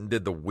and went and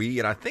did the Wii.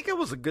 And I think it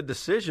was a good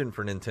decision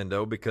for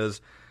Nintendo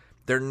because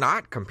they're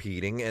not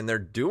competing and they're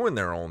doing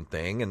their own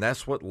thing. And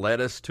that's what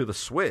led us to the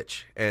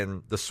Switch.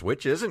 And the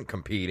Switch isn't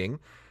competing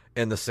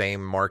in the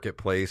same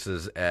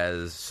marketplaces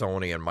as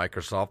Sony and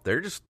Microsoft.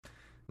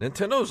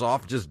 Nintendo's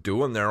off just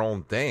doing their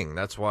own thing.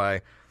 That's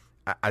why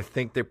I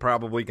think they're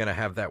probably going to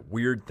have that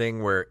weird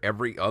thing where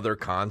every other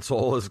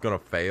console is going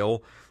to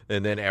fail.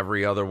 And then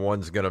every other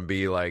one's going to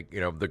be like, you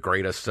know, the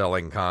greatest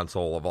selling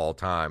console of all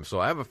time. So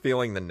I have a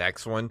feeling the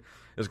next one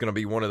is going to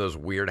be one of those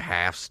weird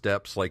half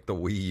steps like the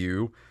Wii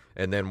U.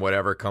 And then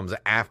whatever comes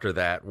after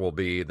that will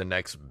be the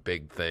next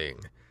big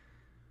thing.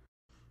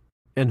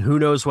 And who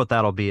knows what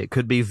that'll be? It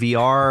could be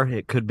VR.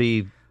 It could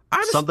be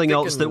something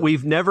else that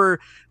we've never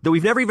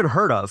even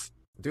heard of.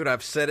 Dude,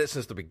 I've said it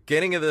since the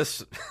beginning of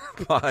this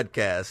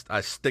podcast.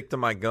 I stick to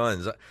my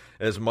guns.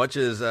 As much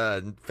as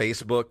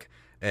Facebook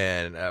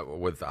and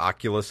with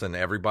Oculus and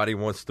everybody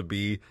wants to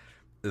be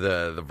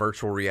the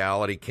virtual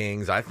reality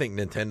kings, I think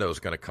Nintendo's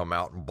going to come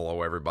out and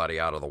blow everybody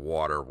out of the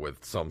water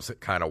with some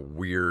kind of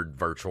weird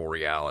virtual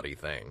reality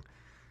thing.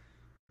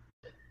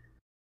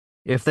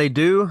 If they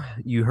do,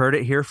 you heard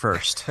it here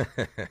first.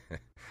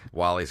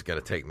 Wally's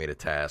going to take me to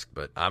task,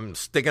 but I'm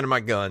sticking to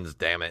my guns,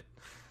 damn it.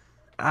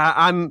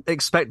 I'm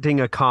expecting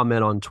a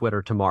comment on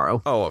Twitter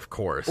tomorrow. Oh, of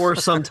course. Or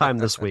sometime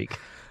this week.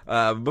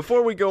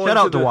 Before we go Shout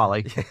out to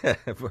Wally. Yeah,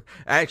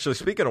 actually,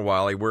 speaking of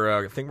Wally,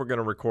 I think we're going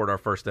to record our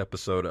first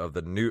episode of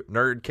the new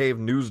Nerd Cave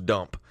News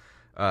Dump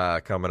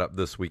coming up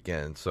this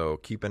weekend. So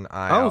keep an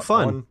eye out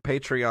on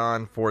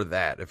Patreon for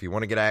that. If you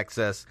want to get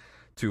access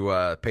to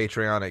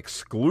Patreon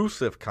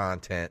exclusive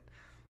content,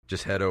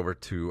 just head over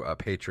to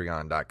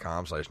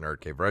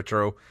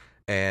patreon.com/nerdcaveretro.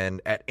 And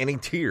at any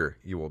tier,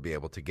 you will be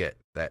able to get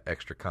that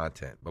extra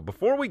content. But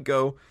before we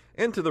go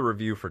into the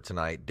review for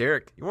tonight,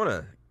 Derek, you want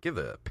to give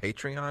the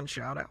Patreon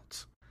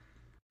shout-outs?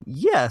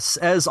 Yes.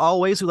 As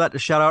always, we'd like to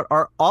shout out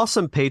our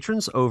awesome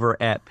patrons over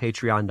at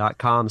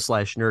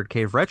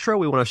patreon.com/nerdcaveretro.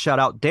 We want to shout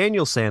out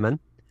Daniel Salmon,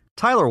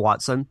 Tyler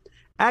Watson,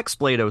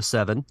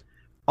 Axeblade07,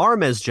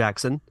 Armez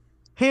Jackson,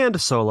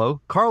 Hand Solo,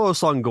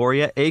 Carlos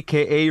Longoria,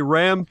 a.k.a.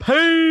 Rampage,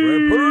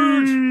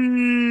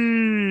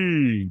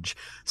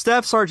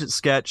 Staff Sergeant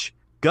Sketch,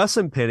 Gus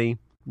and Penny,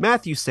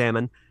 Matthew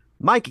Salmon,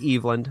 Mike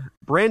Eveland,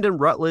 Brandon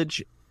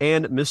Rutledge,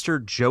 and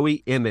Mr.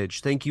 Joey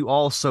Image. Thank you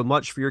all so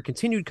much for your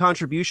continued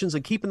contributions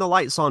and keeping the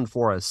lights on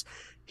for us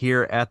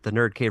here at the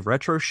Nerd Cave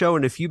Retro Show.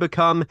 And if you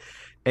become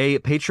a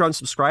Patreon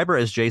subscriber,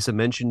 as Jason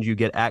mentioned, you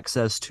get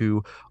access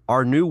to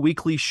our new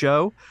weekly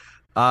show.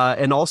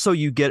 And also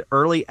you get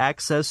early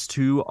access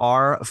to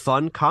our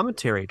fun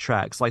commentary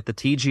tracks like the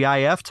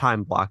TGIF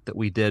time block that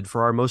we did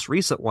for our most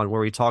recent one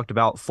where we talked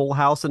about Full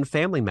House and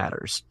Family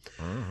Matters.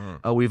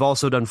 Mm-hmm. We've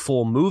also done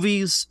full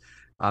movies,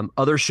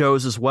 other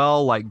shows as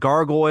well like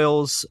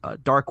Gargoyles,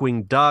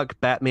 Darkwing Duck,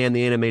 Batman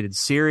the Animated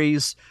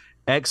Series,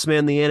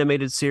 X-Men the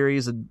Animated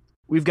Series. And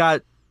we've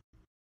got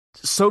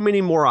so many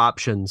more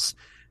options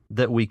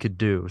that we could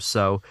do.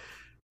 So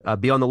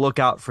be on the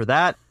lookout for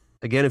that.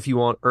 Again, if you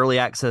want early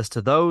access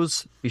to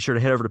those, be sure to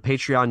head over to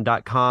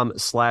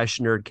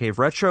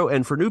patreon.com/nerdcaveretro.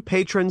 And for new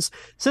patrons,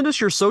 send us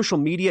your social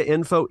media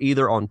info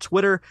either on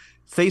Twitter,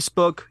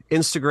 Facebook,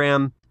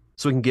 Instagram,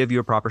 so we can give you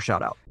a proper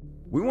shout out.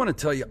 We want to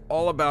tell you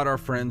all about our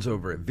friends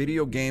over at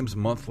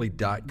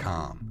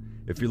videogamesmonthly.com.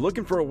 If you're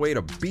looking for a way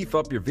to beef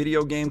up your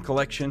video game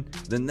collection,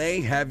 then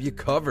they have you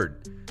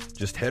covered.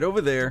 Just head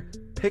over there,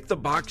 pick the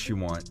box you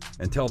want,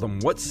 and tell them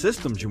what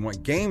systems you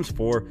want games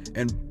for,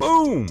 and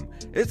boom!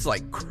 It's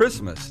like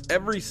Christmas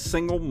every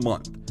single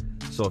month.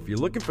 So if you're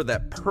looking for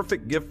that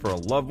perfect gift for a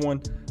loved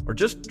one, or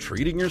just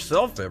treating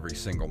yourself every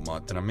single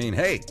month, and I mean,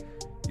 hey,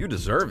 you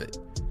deserve it.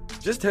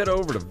 Just head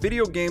over to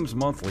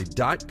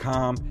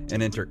videogamesmonthly.com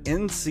and enter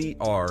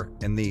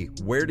NCR in the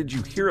Where Did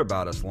You Hear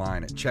About Us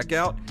line at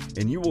checkout,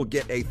 and you will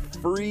get a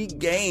free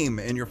game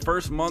in your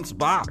first month's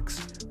box.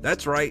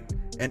 That's right,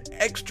 an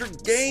extra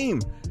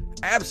game,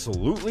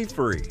 absolutely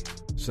free.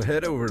 So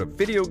head over to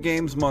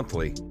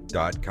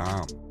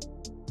videogamesmonthly.com.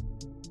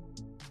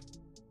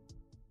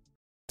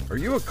 Are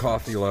you a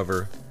coffee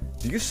lover?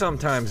 Do you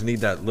sometimes need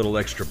that little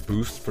extra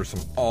boost for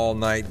some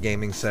all-night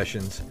gaming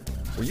sessions?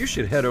 Well, you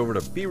should head over to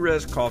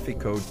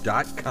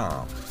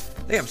brezcoffeeco.com.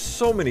 They have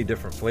so many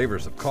different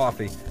flavors of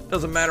coffee.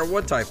 Doesn't matter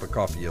what type of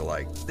coffee you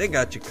like, they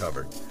got you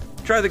covered.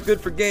 Try the Good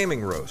for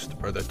Gaming roast,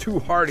 or the Two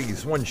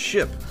Hardies One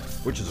Ship,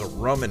 which is a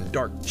rum and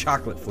dark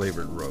chocolate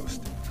flavored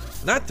roast.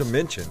 Not to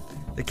mention,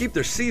 they keep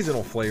their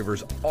seasonal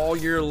flavors all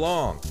year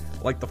long,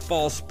 like the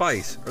Fall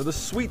Spice or the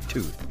Sweet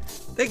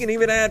Tooth. They can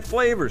even add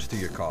flavors to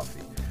your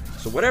coffee.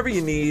 So whatever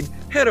you need,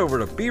 head over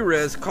to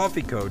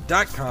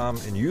brezcoffeeco.com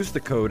and use the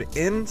code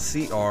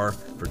NCR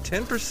for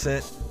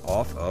 10%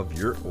 off of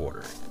your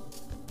order.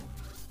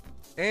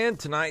 And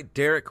tonight,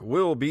 Derek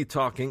will be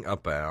talking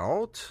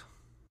about...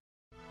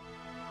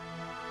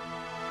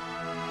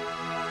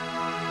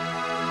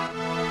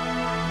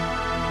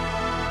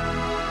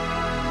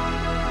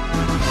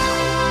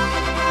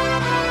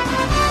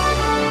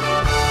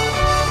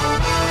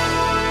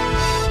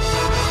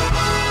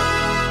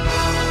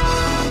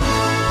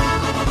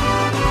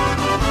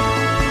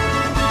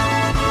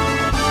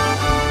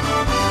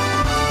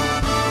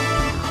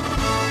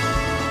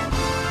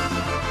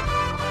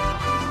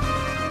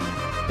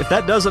 If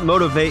that doesn't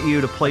motivate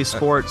you to play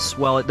sports,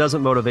 well, it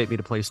doesn't motivate me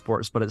to play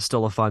sports, but it's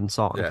still a fun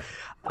song.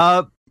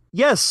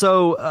 Yeah.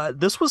 So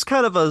this was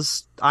kind of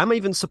I'm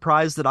even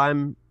surprised that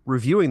I'm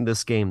reviewing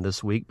this game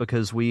this week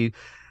because we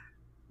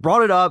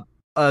brought it up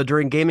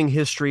during gaming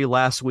history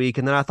last week,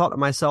 and then I thought to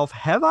myself,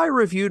 have I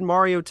reviewed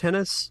Mario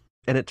Tennis?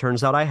 And it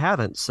turns out I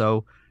haven't,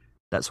 so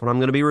that's what I'm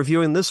going to be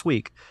reviewing this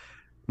week.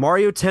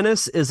 Mario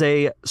Tennis is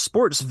a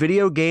sports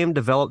video game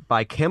developed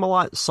by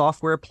Camelot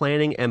Software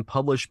Planning and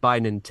published by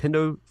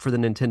Nintendo for the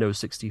Nintendo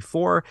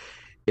 64.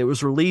 It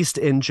was released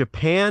in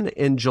Japan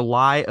in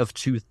July of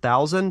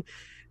 2000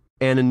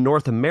 and in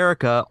North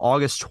America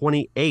August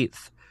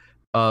 28th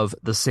of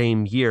the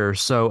same year.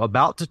 So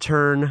about to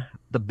turn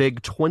the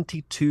big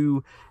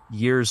 22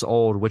 years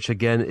old, which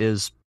again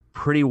is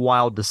pretty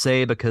wild to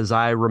say because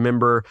I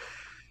remember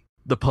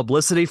the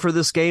publicity for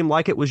this game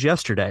like it was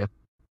yesterday.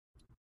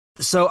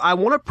 So I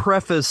want to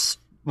preface,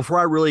 before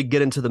I really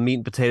get into the meat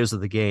and potatoes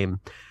of the game,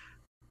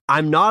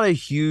 I'm not a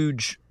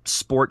huge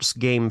sports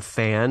game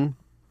fan.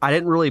 I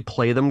didn't really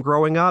play them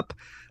growing up.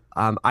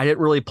 I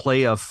didn't really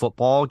play a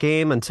football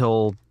game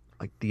until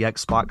like the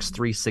Xbox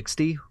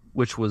 360,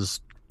 which was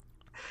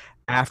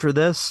after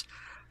this.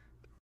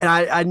 And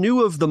I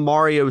knew of the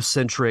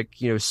Mario-centric,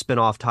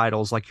 spin-off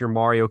titles like your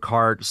Mario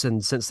Karts,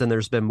 and since then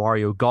there's been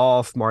Mario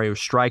Golf, Mario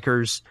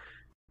Strikers.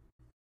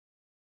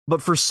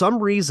 But for some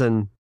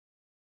reason,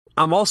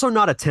 I'm also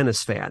not a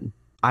tennis fan.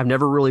 I've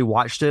never really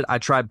watched it. I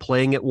tried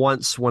playing it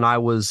once when I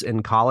was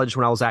in college,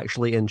 when I was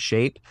actually in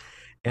shape,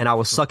 and I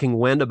was sucking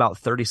wind about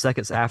 30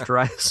 seconds after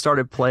I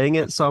started playing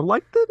it. So I'm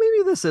like,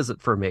 maybe this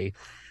isn't for me.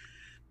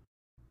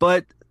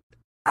 But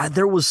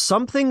there was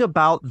something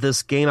about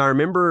this game. I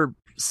remember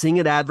seeing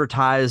it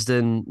advertised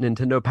in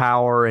Nintendo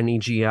Power and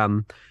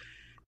EGM,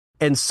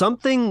 and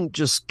something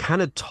just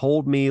kind of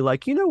told me,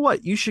 like, you know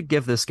what, you should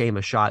give this game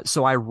a shot.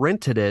 So I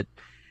rented it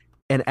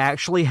and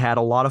actually had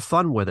a lot of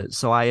fun with it.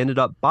 So I ended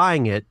up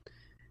buying it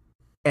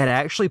and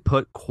actually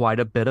put quite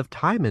a bit of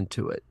time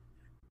into it.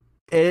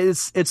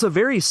 It's a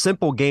very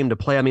simple game to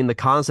play. I mean, the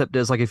concept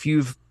is like if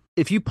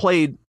you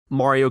played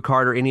Mario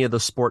Kart or any of the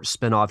sports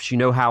spin-offs, you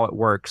know how it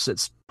works.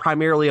 It's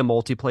primarily a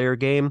multiplayer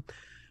game,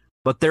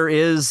 but there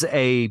is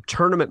a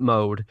tournament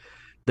mode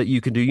that you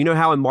can do. You know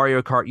how in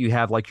Mario Kart you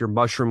have like your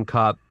Mushroom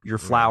Cup, your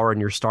Flower,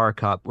 and your Star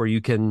Cup, where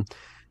you can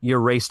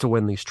race to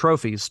win these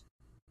trophies.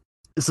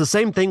 It's the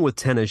same thing with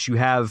tennis. You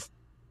have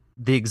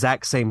the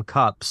exact same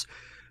cups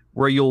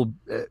where you'll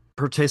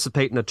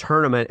participate in a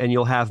tournament and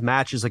you'll have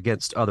matches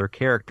against other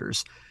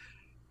characters.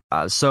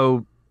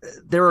 So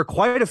there are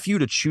quite a few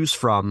to choose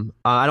from.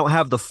 I don't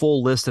have the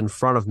full list in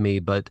front of me,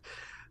 but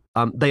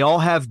they all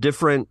have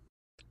different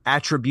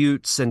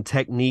attributes and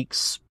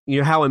techniques. You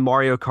know how in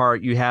Mario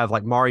Kart you have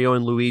like Mario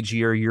and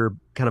Luigi are your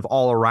kind of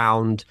all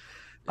around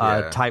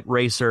type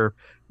racer.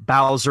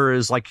 Bowser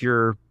is like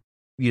your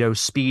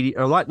speedy,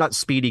 or not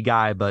speedy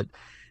guy, but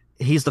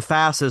he's the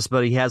fastest,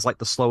 but he has like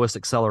the slowest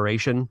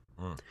acceleration.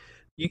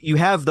 You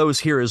have those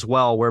here as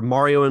well, where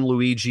Mario and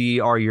Luigi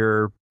are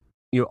your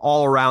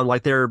all around,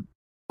 like they're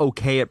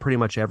okay at pretty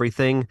much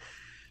everything.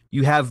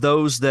 You have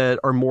those that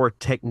are more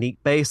technique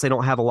based. They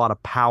don't have a lot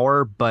of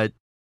power, but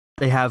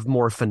they have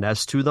more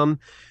finesse to them.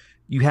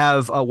 You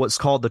have what's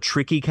called the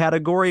tricky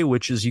category,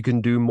 which is you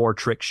can do more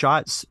trick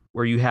shots,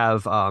 where you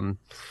have I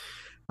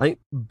think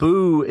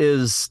Boo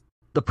is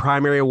the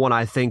primary one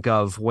I think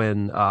of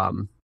when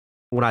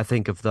I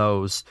think of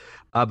those.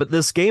 But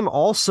this game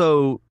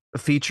also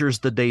features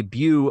the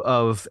debut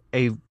of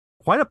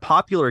quite a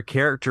popular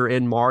character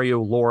in Mario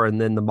lore and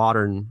then the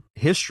modern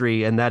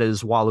history, and that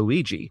is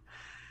Waluigi.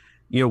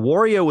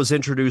 Wario was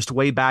introduced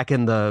way back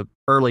in the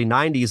early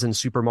 90s in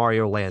Super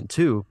Mario Land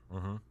 2.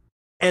 Mm-hmm.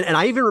 And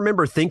I even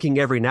remember thinking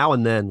every now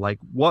and then, like,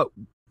 what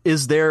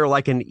is there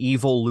like an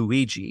evil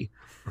Luigi?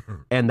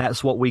 And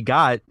that's what we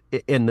got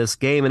in this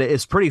game. And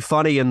it's pretty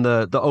funny in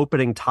the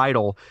opening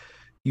title.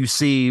 You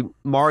see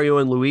Mario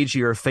and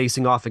Luigi are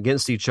facing off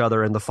against each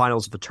other in the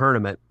finals of the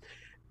tournament.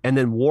 And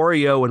then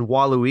Wario and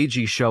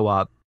Waluigi show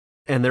up,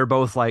 and they're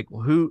both like,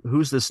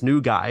 who's this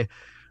new guy?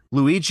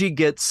 Luigi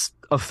gets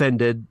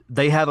offended.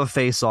 They have a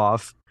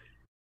face-off.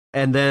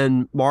 And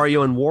then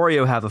Mario and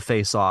Wario have a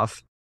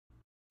face-off.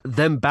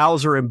 Then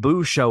Bowser and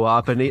Boo show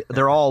up, and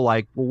they're all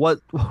like,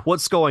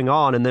 what's going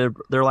on? And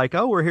they're like,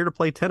 oh, we're here to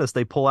play tennis.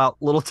 They pull out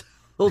little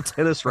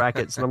tennis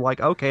rackets, and I'm like,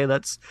 okay,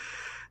 that's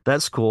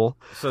cool.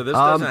 So this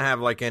doesn't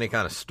have like any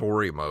kind of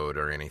story mode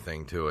or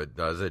anything to it,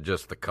 does it?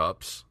 Just the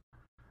cups?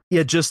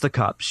 Yeah, just the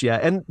cups, yeah.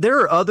 And there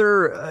are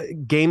other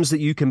games that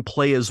you can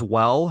play as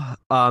well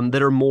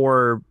that are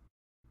more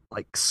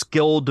like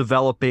skill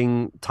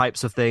developing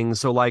types of things.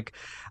 So like,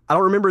 I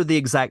don't remember the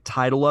exact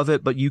title of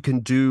it, but you can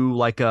do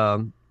like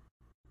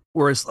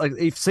where it's like,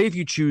 if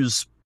you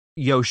choose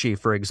Yoshi,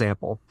 for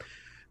example,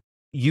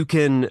 you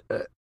can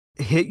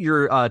hit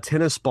your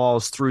tennis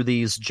balls through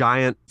these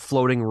giant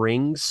floating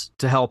rings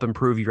to help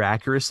improve your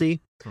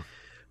accuracy.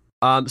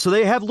 So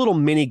they have little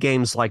mini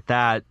games like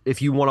that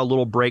if you want a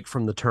little break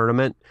from the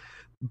tournament.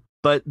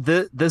 But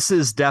this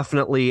is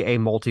definitely a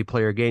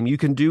multiplayer game. You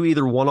can do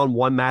either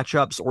one-on-one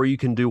matchups, or you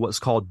can do what's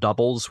called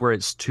doubles, where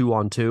it's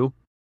 2-on-2.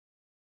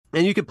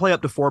 And you can play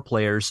up to 4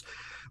 players,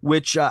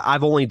 which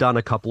I've only done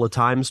a couple of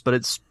times, but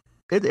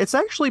it's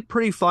actually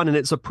pretty fun, and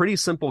it's a pretty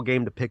simple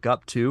game to pick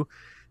up too.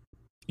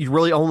 You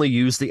really only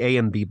use the A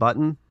and B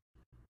button.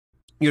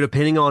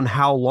 Depending on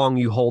how long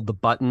you hold the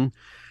button,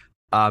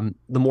 the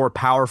more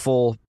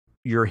powerful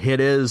your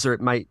hit is, or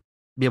it might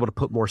be able to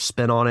put more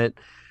spin on it.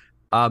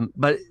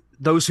 But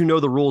those who know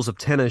the rules of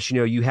tennis,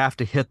 you have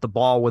to hit the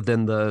ball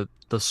within the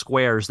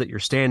squares that you're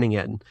standing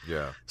in.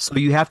 Yeah. So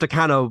you have to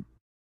kind of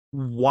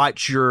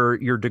watch your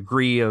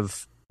degree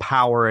of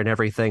power and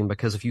everything,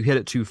 because if you hit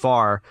it too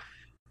far,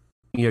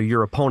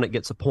 your opponent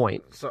gets a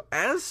point. So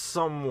as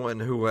someone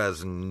who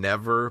has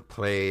never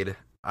played,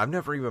 I've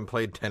never even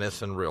played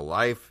tennis in real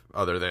life,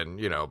 other than,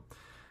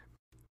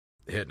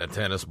 hitting a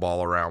tennis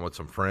ball around with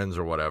some friends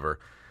or whatever.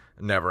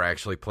 Never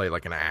actually played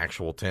like an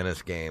actual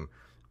tennis game.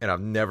 And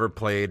I've never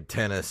played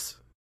tennis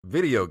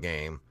video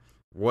game.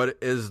 What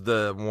is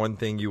the one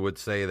thing you would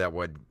say that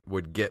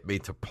would get me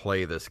to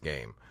play this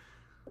game?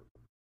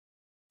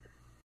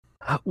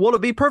 Well, to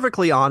be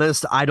perfectly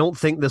honest, I don't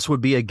think this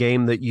would be a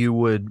game that you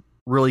would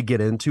really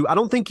get into. I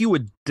don't think you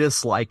would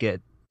dislike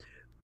it,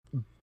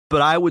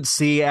 but I would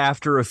see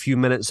after a few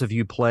minutes of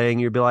you playing,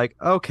 you'd be like,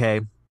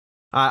 okay,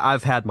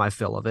 I've had my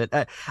fill of it.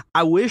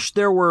 I wish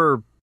there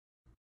were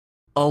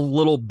a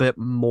little bit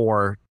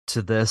more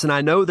to this. And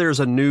I know there's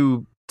a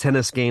new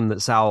tennis game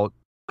that's out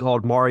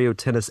called Mario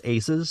Tennis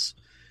Aces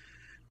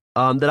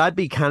that I'd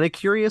be kind of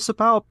curious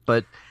about,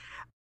 but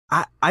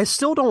I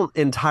still don't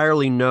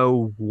entirely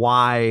know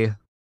why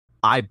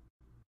I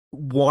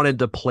wanted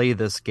to play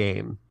this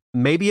game.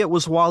 Maybe it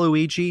was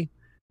Waluigi.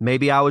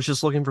 Maybe I was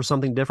just looking for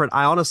something different.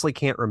 I honestly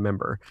can't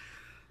remember.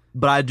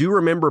 But I do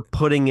remember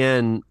putting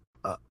in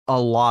a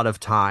lot of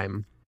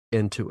time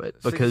into it,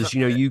 because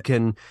you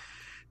can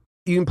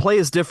play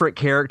as different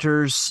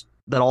characters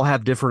that all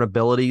have different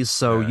abilities,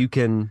 so you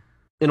can,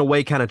 in a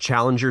way, kind of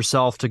challenge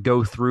yourself to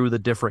go through the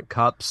different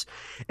cups.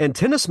 And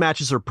tennis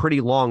matches are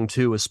pretty long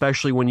too,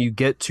 especially when you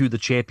get to the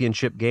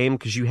championship game,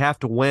 because you have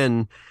to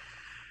win,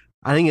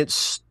 I think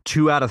it's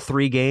 2 out of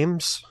 3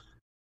 games,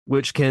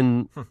 which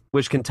can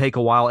take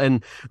a while.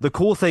 And the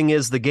cool thing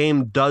is the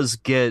game does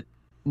get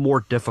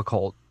more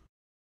difficult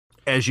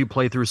as you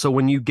play through. So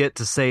when you get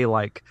to, say,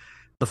 like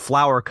the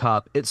Flower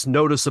Cup, it's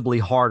noticeably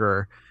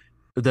harder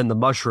than the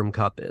Mushroom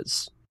Cup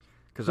is,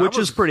 which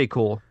is pretty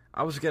cool.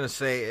 I was going to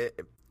say,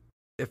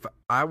 if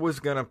I was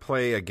going to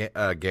play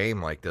a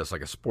game like this,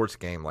 like a sports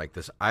game like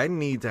this, I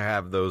need to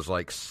have those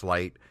like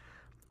slight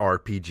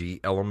RPG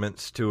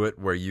elements to it,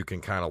 where you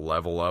can kind of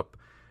level up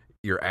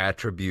your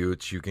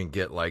attributes. You can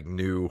get like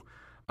new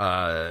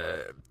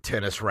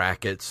tennis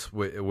rackets,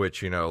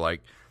 which,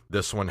 like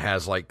this one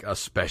has like a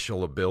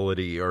special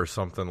ability or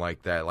something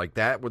like that. Like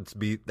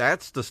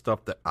that's the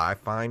stuff that I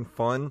find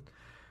fun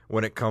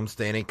when it comes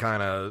to any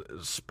kind of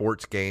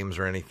sports games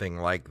or anything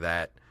like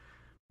that.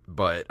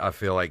 But I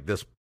feel like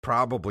this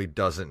probably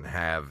doesn't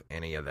have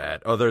any of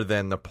that other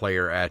than the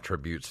player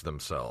attributes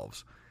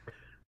themselves.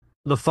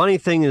 The funny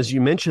thing is,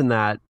 you mentioned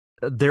that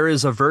there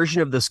is a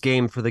version of this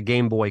game for the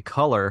Game Boy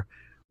Color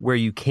where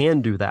you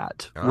can do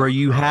that, where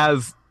you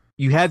have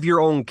your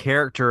own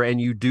character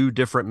and you do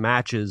different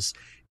matches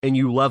and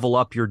you level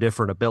up your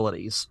different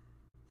abilities.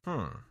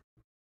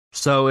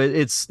 So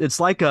it's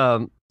like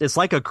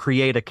a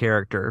create a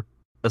character,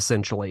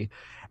 essentially.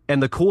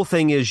 And the cool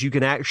thing is you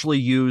can actually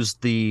use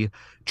the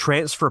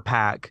transfer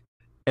pack,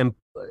 and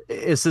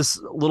it's this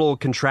little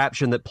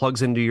contraption that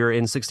plugs into your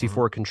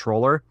N64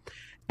 controller,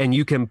 and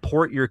you can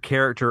port your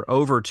character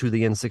over to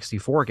the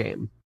N64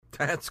 game.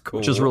 That's cool.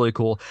 Which is really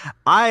cool.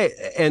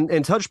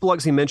 And Touch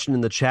Biloxi mentioned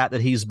in the chat that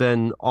he's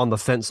been on the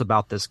fence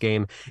about this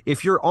game.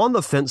 If you're on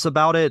the fence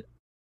about it,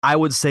 I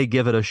would say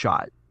give it a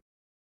shot.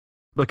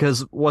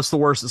 Because what's the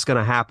worst that's going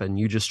to happen?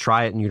 You just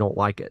try it and you don't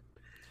like it.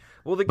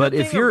 Well, but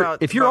if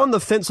you're on the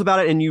fence about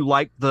it and you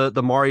like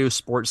the Mario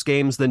sports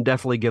games, then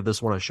definitely give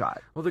this one a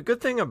shot. Well, the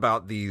good thing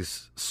about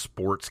these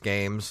sports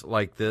games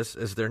like this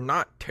is they're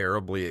not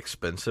terribly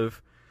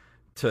expensive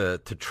to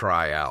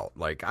try out.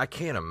 Like, I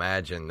can't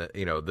imagine that,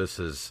 this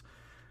is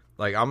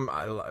like,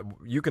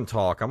 you can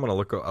talk. I'm going to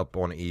look up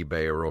on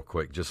eBay real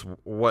quick just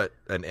what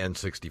an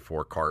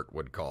N64 cart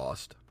would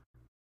cost.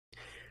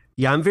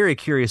 Yeah, I'm very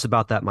curious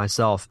about that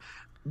myself.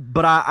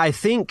 But I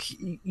think,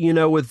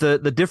 with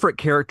the different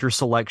character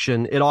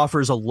selection, it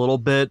offers a little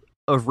bit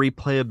of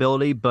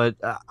replayability. But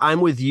I'm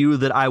with you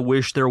that I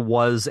wish there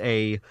was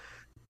a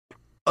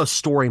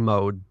story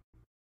mode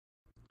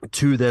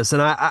to this.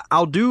 And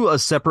I'll do a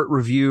separate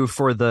review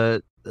for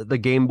the the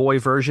Game Boy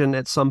version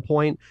at some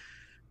point,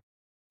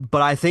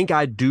 but I think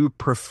I do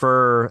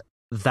prefer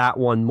that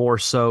one more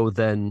so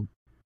than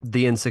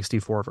the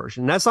N64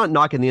 version. And that's not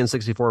knocking the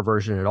N64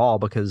 version at all,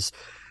 because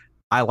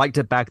I liked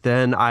it back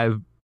then. I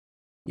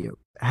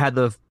had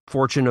the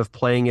fortune of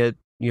playing it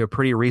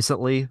pretty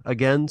recently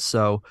again,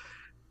 so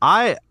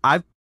I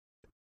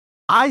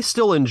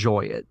still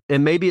enjoy it.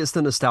 And maybe it's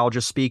the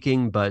nostalgia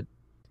speaking, but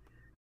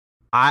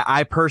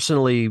I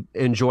personally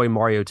enjoy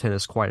Mario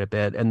Tennis quite a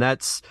bit, and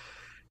that's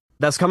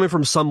coming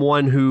from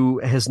someone who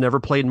has never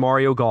played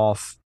Mario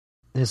Golf,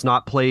 has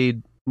not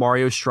played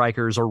Mario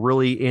Strikers, or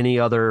really any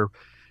other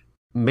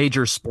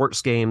major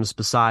sports games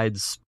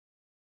besides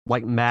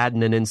like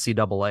Madden and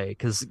NCAA.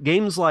 Because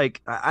games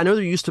like, I know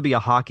there used to be a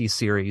hockey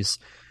series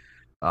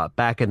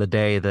back in the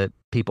day that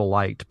people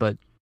liked, but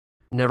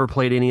never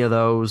played any of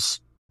those.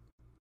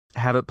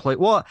 Haven't played.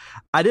 Well,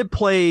 I did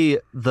play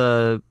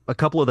a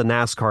couple of the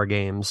NASCAR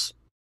games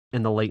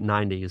in the late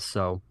 90s.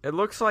 So it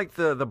looks like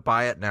the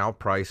buy it now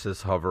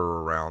prices hover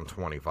around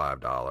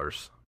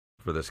 $25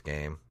 for this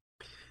game.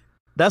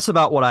 That's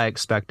about what I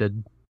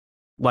expected,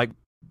 like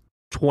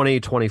 20,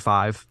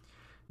 25.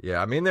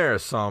 Yeah, I mean, there are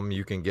some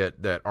you can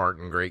get that aren't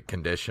in great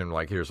condition.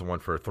 Like, here's one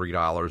for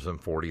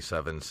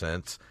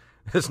 $3.47.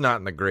 It's not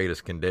in the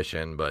greatest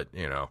condition, but,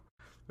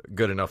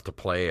 good enough to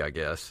play, I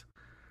guess.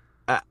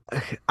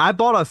 I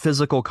bought a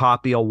physical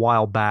copy a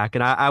while back,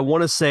 and I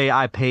want to say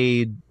I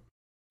paid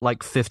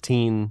like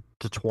 15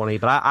 to 20,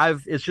 but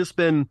it's just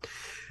been,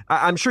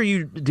 I'm sure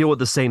you deal with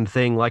the same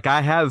thing. Like,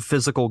 I have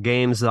physical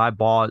games that I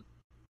bought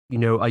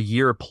a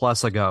year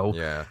plus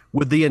ago,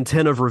 with the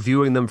intent of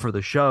reviewing them for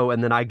the show,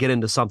 and then I get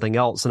into something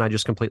else and I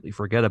just completely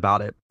forget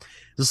about it.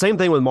 It's the same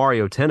thing with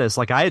Mario Tennis.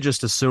 Like, I had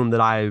just assumed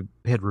that I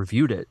had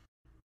reviewed it,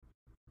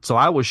 so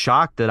I was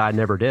shocked that I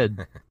never did.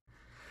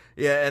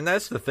 Yeah, and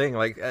that's the thing.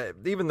 Like,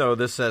 even though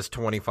this says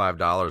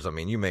 $25, I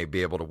mean, you may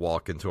be able to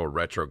walk into a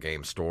retro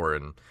game store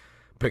and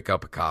pick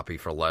up a copy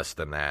for less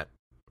than that.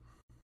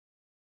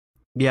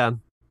 Yeah,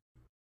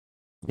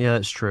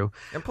 that's true.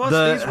 And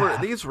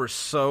plus, these were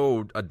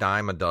so a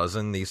dime a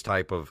dozen, these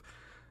type of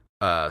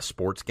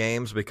sports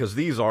games, because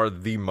these are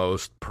the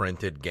most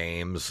printed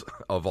games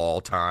of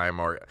all time,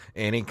 or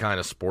any kind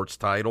of sports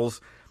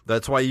titles.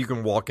 That's why you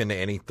can walk into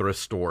any thrift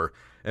store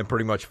and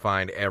pretty much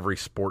find every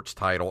sports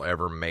title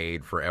ever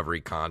made for every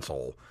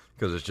console,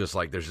 because it's just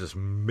like there's just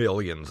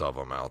millions of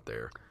them out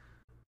there.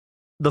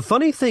 The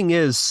funny thing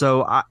is,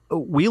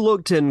 we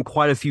looked in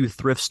quite a few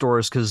thrift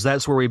stores, because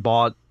that's where we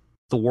bought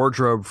the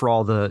wardrobe for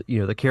all the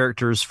the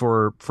characters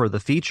for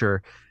the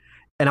feature,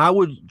 and I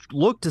would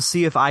look to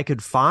see if I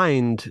could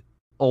find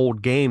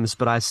old games,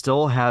 but I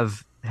still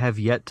have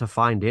yet to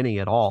find any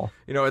at all.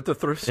 At the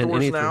thrift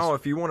stores now,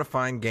 if you want to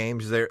find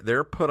games,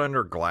 they're put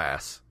under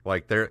glass.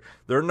 Like, they're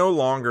no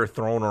longer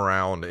thrown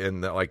around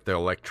in the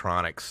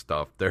electronic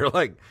stuff. They're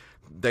like,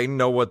 they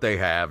know what they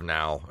have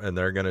now, and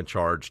they're going to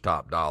charge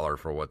top dollar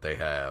for what they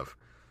have.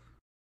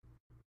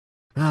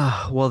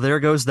 Well, there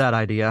goes that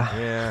idea.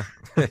 Yeah.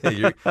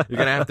 You're going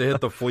to have to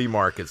hit the flea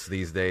markets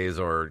these days,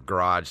 or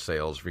garage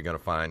sales, if you're going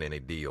to find any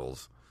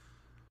deals.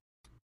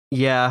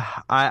 Yeah,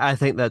 I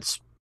think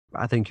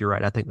you're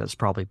right. I think that's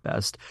probably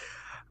best.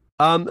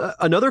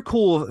 Another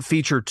cool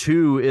feature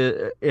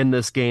too in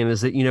this game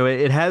is that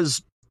it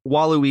has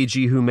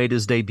Waluigi, who made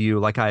his debut,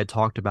 like I had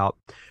talked about,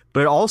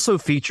 but it also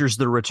features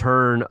the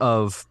return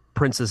of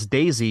Princess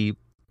Daisy,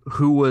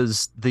 who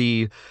was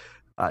the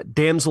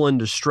damsel in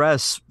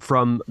distress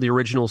from the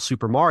original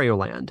Super Mario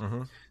Land.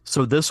 Mm-hmm.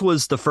 So this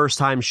was the first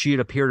time she had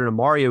appeared in a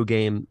Mario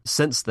game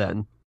since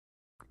then,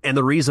 and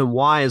the reason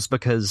why is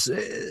because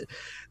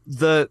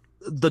the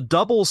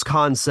doubles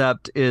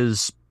concept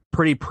is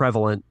pretty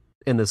prevalent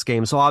in this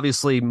game. So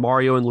obviously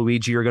Mario and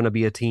Luigi are going to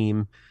be a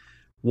team.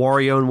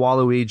 Wario and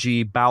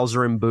Waluigi,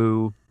 Bowser and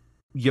Boo,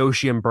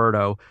 Yoshi and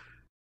Birdo.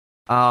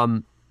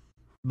 But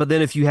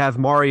then if you have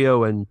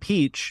Mario and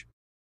Peach,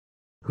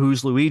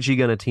 who's Luigi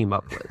going to team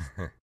up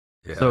with?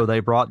 Yeah. So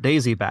they brought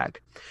Daisy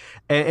back.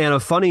 And a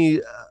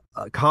funny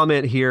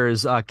comment here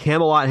is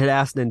Camelot had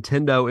asked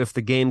Nintendo if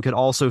the game could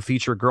also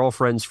feature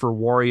girlfriends for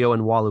Wario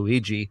and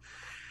Waluigi.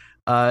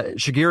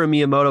 Shigeru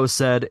Miyamoto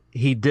said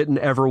he didn't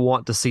ever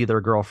want to see their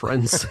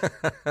girlfriends.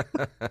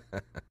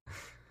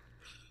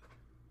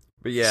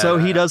 But yeah, so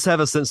he does have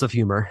a sense of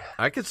humor.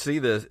 I could see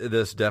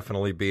this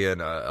definitely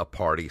being a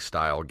party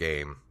style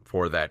game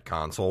for that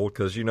console,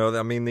 because the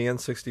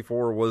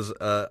N64 was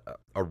a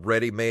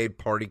ready-made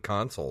party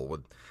console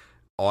with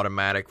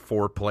automatic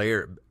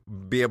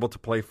be able to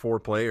play 4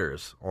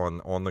 players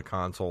on the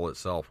console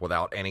itself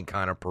without any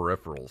kind of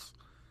peripherals.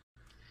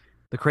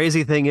 The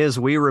crazy thing is,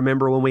 we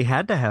remember when we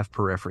had to have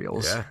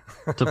peripherals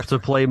to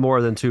play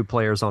more than 2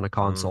 players on a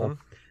console.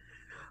 Mm-hmm.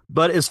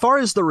 But as far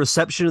as the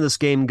reception of this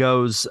game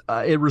goes,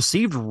 it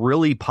received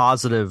really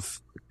positive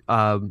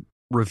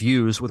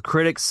reviews, with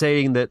critics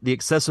saying that the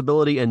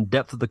accessibility and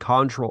depth of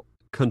the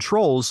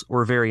controls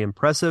were very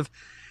impressive.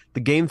 The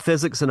game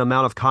physics and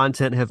amount of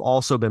content have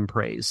also been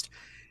praised.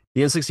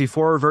 The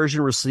N64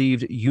 version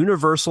received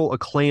universal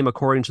acclaim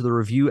according to the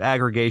review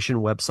aggregation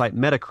website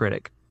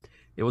Metacritic.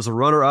 It was a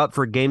runner-up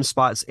for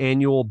GameSpot's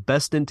annual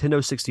Best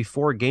Nintendo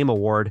 64 Game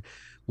Award,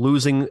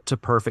 losing to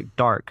Perfect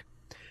Dark.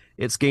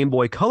 Its Game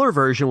Boy Color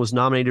version was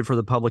nominated for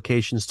the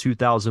publication's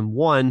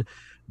 2001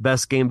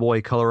 Best Game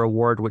Boy Color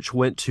Award, which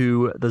went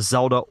to the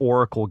Zelda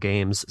Oracle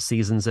games,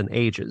 Seasons and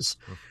Ages.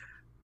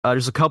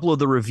 There's a couple of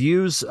the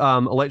reviews.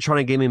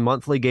 Electronic Gaming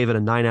Monthly gave it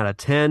a 9 out of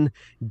 10.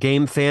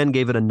 GameFan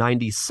gave it a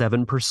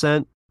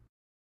 97%.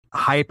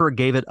 Hyper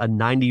gave it a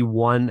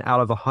 91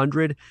 out of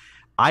 100.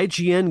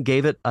 IGN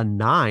gave it a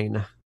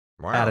 9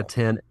 out of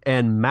 10.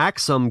 And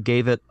Maxim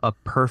gave it a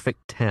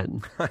perfect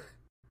 10.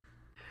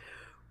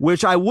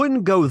 Which I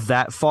wouldn't go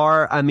that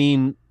far. I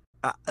mean,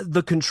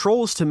 the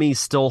controls to me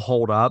still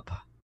hold up.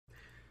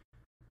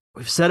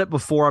 We've said it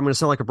before. I'm going to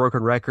sound like a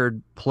broken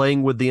record.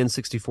 Playing with the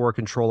N64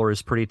 controller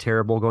is pretty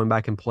terrible, going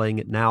back and playing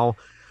it now.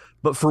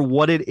 But for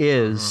what it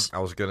is... I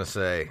was going to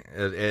say,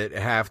 it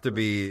have to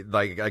be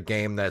like a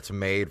game that's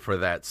made for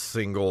that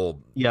single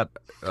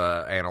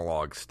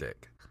analog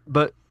stick.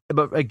 But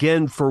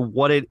again, for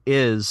what it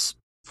is,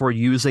 for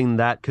using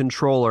that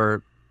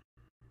controller,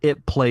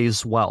 it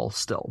plays well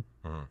still.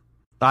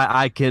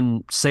 I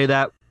can say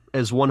that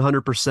as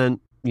 100%,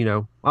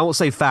 I won't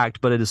say fact,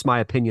 but it is my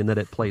opinion that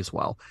it plays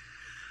well.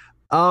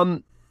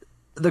 The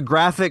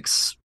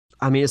graphics,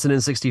 I mean, it's an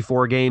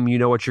N64 game. You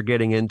know what you're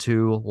getting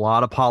into. A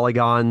lot of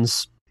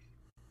polygons.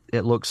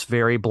 It looks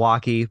very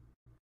blocky.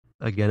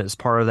 Again, it's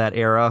part of that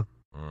era.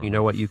 You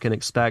know what you can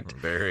expect.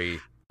 Very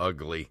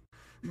ugly.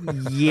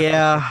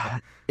 Yeah,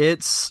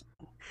 it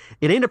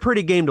ain't a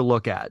pretty game to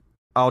look at.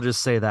 I'll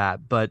just say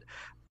that. But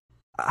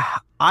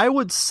I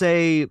would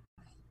say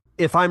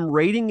if I'm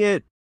rating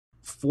it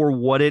for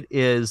what it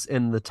is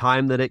in the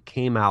time that it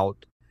came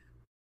out,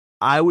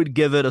 I would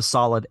give it a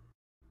solid,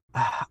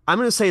 I'm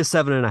going to say a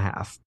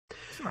 7.5.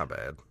 It's not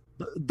bad.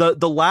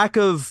 The lack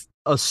of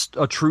a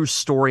true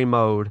story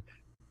mode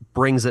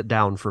brings it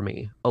down for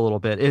me a little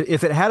bit.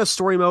 If it had a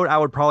story mode, I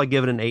would probably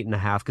give it an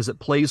 8.5 because it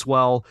plays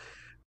well.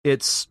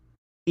 It's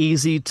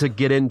easy to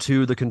get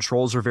into. The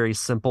controls are very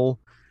simple.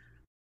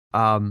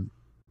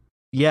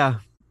 Yeah,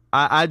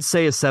 I'd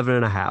say a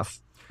 7.5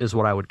 is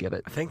what I would give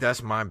it. I think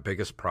that's my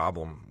biggest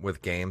problem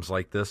with games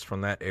like this from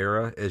that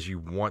era is you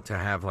want to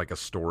have like a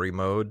story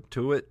mode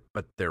to it,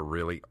 but there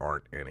really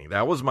aren't any.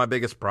 That was my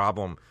biggest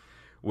problem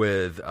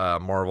with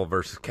Marvel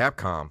vs.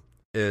 Capcom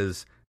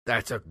is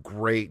that's a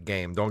great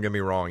game. Don't get me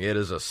wrong. It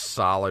is a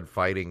solid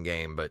fighting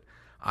game, but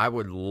I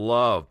would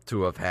love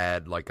to have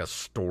had like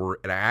an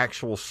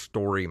actual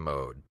story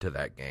mode to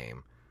that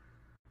game.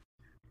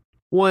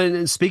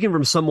 Well, speaking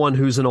from someone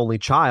who's an only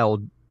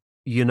child,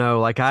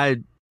 like I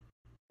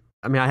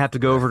have to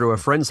go over to a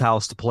friend's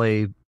house to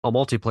play a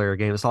multiplayer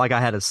game. It's not like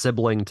I had a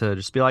sibling to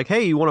just be like,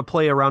 hey, you want to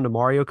play a round of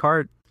Mario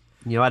Kart?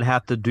 I'd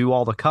have to do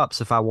all the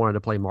cups if I wanted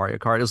to play Mario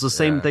Kart. It was the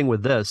same thing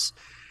with this.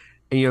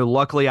 And,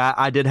 luckily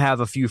I did have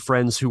a few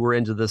friends who were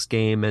into this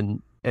game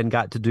and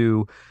got to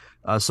do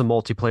some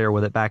multiplayer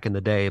with it back in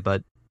the day.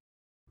 But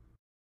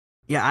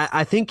yeah,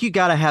 I think you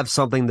got to have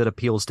something that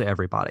appeals to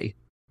everybody.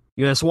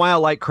 That's why I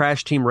like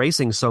Crash Team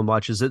Racing so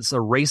much is it's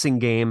a racing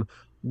game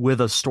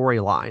with a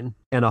storyline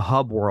and a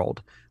hub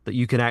world that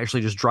you can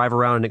actually just drive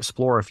around and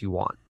explore if you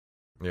want.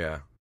 Yeah.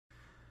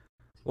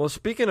 Well,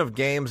 speaking of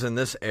games in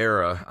this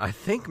era, I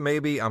think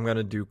maybe I'm going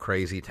to do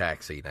Crazy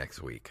Taxi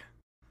next week.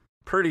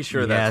 Pretty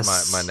sure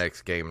that's my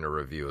next game to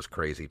review is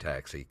Crazy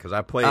Taxi, because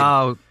I played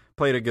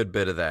a good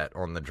bit of that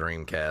on the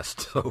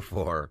Dreamcast so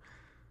far.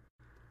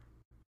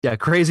 Yeah,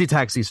 Crazy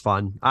Taxi's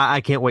fun.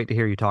 I can't wait to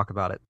hear you talk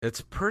about it.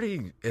 It's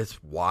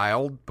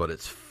wild, but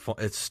it's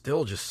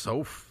still just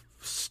so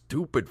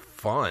stupid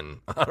fun.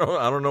 I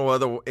don't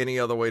know any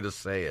other way to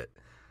say it.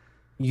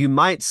 You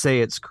might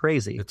say it's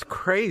crazy. It's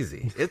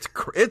crazy. It's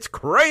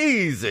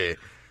crazy.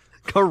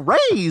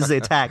 Crazy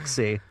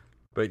Taxi.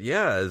 But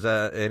yeah, is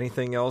that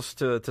anything else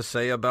to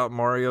say about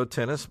Mario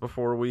Tennis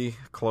before we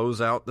close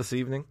out this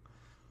evening?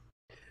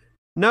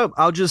 No,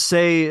 I'll just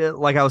say,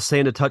 like I was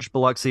saying to Touch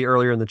Biloxi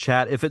earlier in the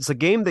chat, if it's a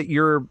game that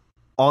you're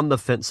on the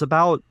fence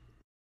about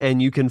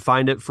and you can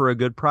find it for a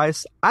good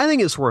price, I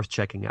think it's worth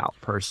checking out,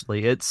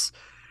 personally. It's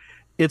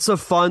a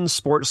fun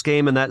sports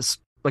game, and that's,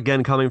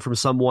 again, coming from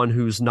someone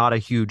who's not a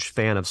huge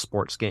fan of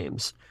sports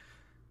games.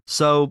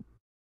 So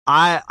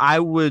I'd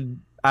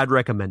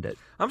recommend it.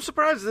 I'm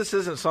surprised this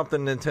isn't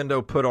something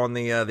Nintendo put on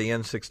the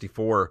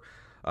N64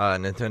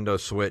 Nintendo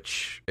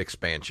Switch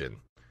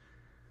expansion.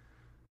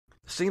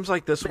 Seems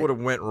like this would have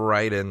went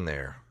right in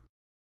there.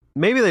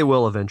 Maybe they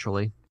will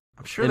eventually.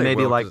 I'm sure in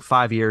maybe like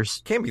 5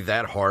 years. Can't be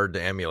that hard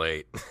to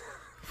emulate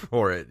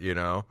for it,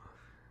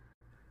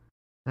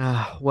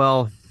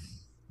 Well,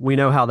 we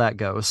know how that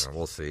goes.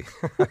 We'll see.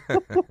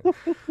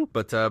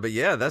 But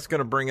yeah, that's going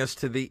to bring us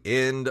to the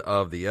end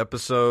of the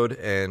episode,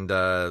 and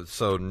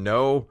so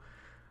no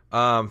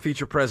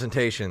feature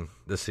presentation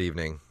this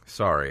evening.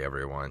 Sorry,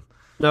 everyone.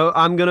 No,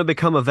 I'm going to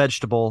become a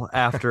vegetable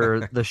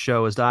after the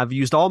show is done. I've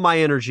used all my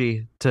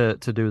energy to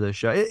do this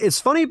show. It's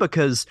funny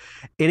because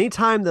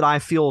anytime that I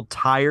feel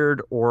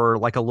tired or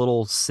like a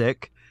little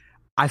sick,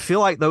 I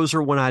feel like those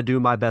are when I do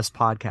my best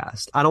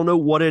podcast. I don't know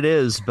what it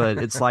is, but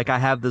it's like I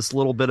have this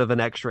little bit of an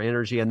extra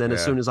energy, and then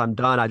as soon as I'm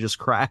done, I just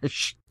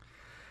crash.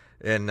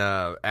 And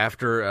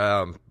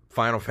after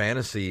Final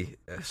Fantasy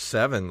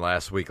VII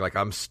last week, like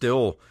I'm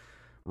still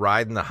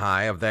riding the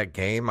high of that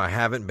game. I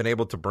haven't been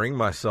able to bring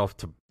myself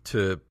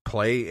to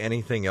play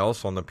anything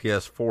else on the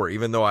PS4,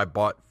 even though I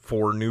bought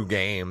 4 new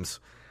games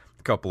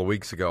a couple of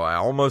weeks ago. I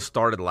almost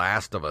started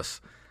Last of Us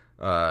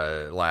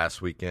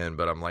last weekend,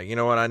 but I'm like, you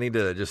know what? I need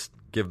to just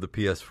give the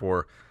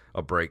PS4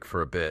 a break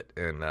for a bit,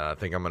 and I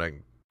think I'm going to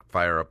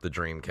fire up the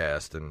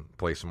Dreamcast and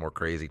play some more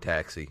Crazy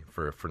Taxi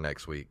for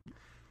next week.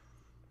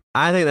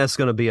 I think that's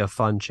going to be a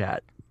fun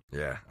chat.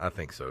 Yeah, I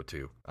think so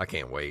too. I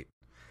can't wait.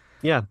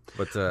 Yeah,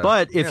 but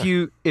if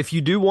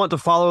you do want to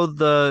follow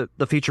the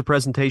Feature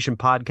Presentation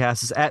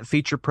podcast, it's at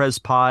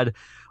FeaturePresPod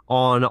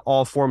on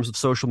all forms of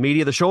social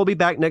media. The show will be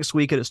back next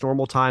week at its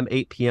normal time,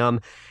 8 p.m.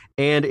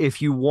 And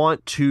if you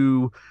want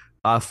to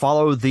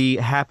follow the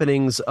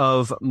happenings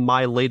of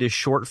my latest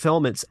short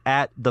film, it's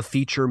at The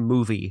Feature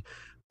Movie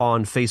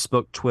on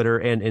Facebook, Twitter,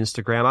 and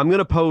Instagram. I'm going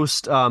to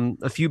post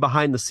a few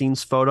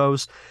behind-the-scenes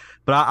photos,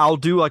 but I'll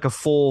do like a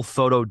full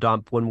photo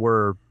dump when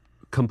we're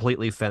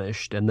completely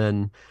finished. And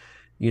then,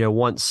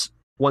 once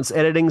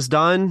editing's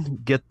done,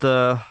 get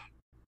the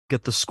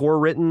score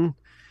written,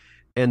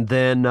 and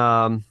then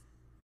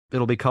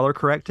it'll be color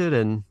corrected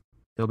and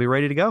it'll be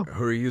ready to go.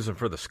 Who are you using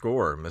for the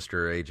score,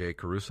 Mr. AJ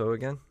Caruso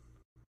again?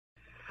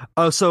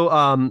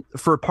 So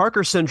for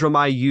Parker Syndrome,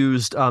 I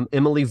used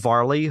Emily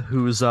Varley,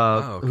 who's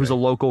a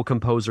local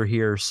composer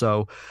here.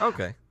 So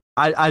okay.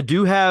 I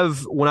do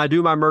have, when I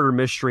do my murder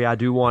mystery, I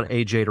do want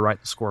AJ to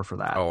write the score for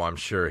that. Oh, I'm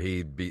sure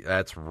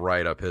that's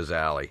right up his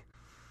alley.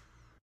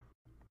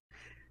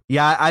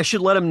 Yeah, I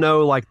should let him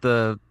know like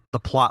the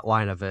plot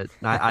line of it.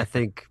 I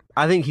think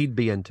he'd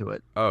be into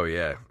it. Oh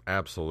yeah,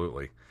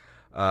 absolutely.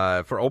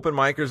 For open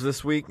micers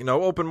this week,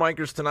 no open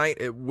micers tonight.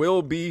 It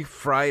will be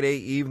Friday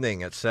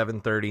evening at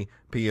 7:30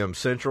 p.m.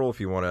 Central. If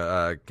you want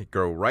to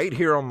go right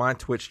here on my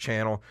Twitch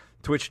channel,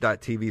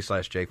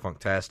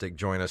 twitch.tv/jfunktastic.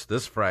 Join us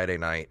this Friday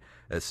night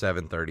at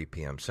 7:30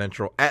 p.m.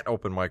 Central at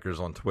Open Micers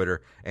on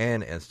Twitter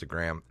and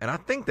Instagram. And I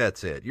think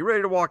that's it. You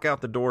ready to walk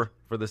out the door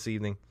for this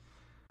evening?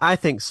 I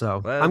think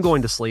so. I'm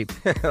going to sleep.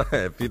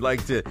 If you'd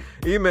like to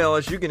email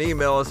us, you can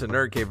email us at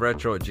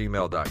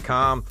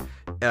nerdcaveretro@gmail.com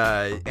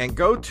and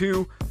go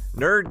to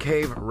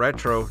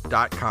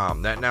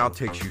nerdcaveretro.com. That now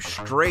takes you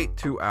straight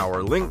to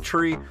our link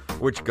tree,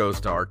 which goes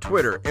to our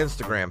Twitter,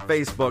 Instagram,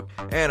 Facebook,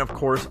 and of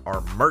course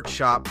our merch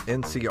shop,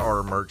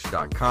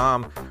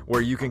 ncrmerch.com,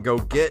 where you can go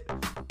get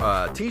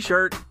a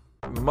t-shirt,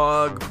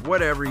 mug,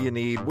 whatever you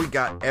need. We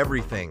got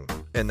everything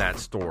in that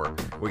store.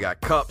 We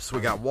got cups,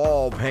 we got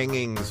wall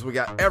hangings, we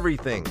got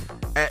everything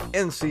at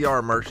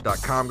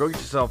ncrmerch.com. Go get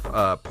yourself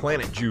a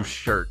Planet Juice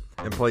shirt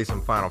and play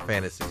some Final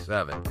Fantasy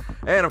VII.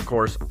 And of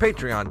course,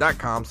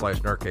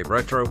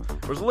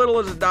 patreon.com/nerdcaveretro. For as little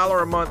as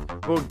 $1 a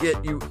month, we'll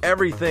get you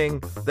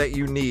everything that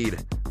you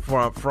need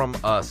from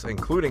us,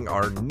 including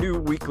our new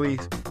weekly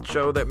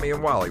show that me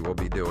and Wally will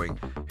be doing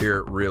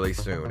here really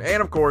soon.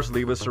 And of course,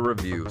 leave us a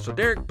review. So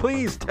Derek,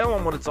 please tell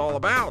them what it's all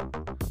about.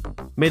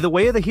 May the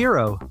way of the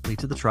hero lead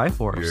to the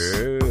Triforce.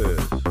 Yes.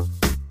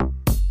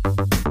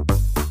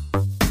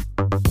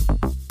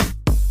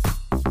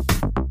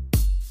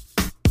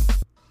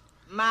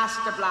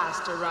 Master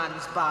Blaster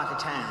runs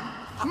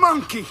Bartertown.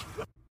 Monkey!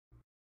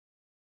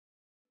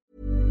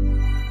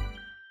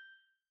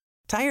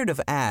 Tired of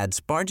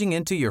ads barging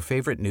into your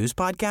favorite news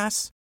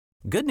podcasts?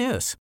 Good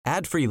news.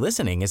 Ad-free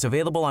listening is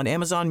available on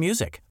Amazon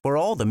Music for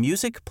all the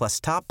music plus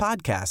top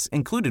podcasts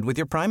included with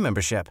your Prime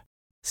membership.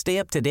 Stay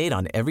up to date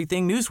on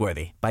everything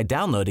newsworthy by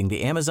downloading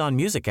the Amazon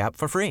Music app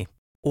for free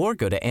or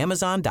go to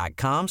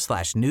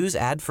amazon.com/news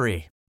ad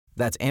free.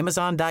 That's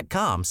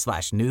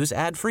amazon.com/news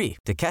ad free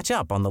to catch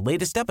up on the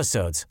latest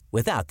episodes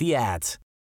without the ads.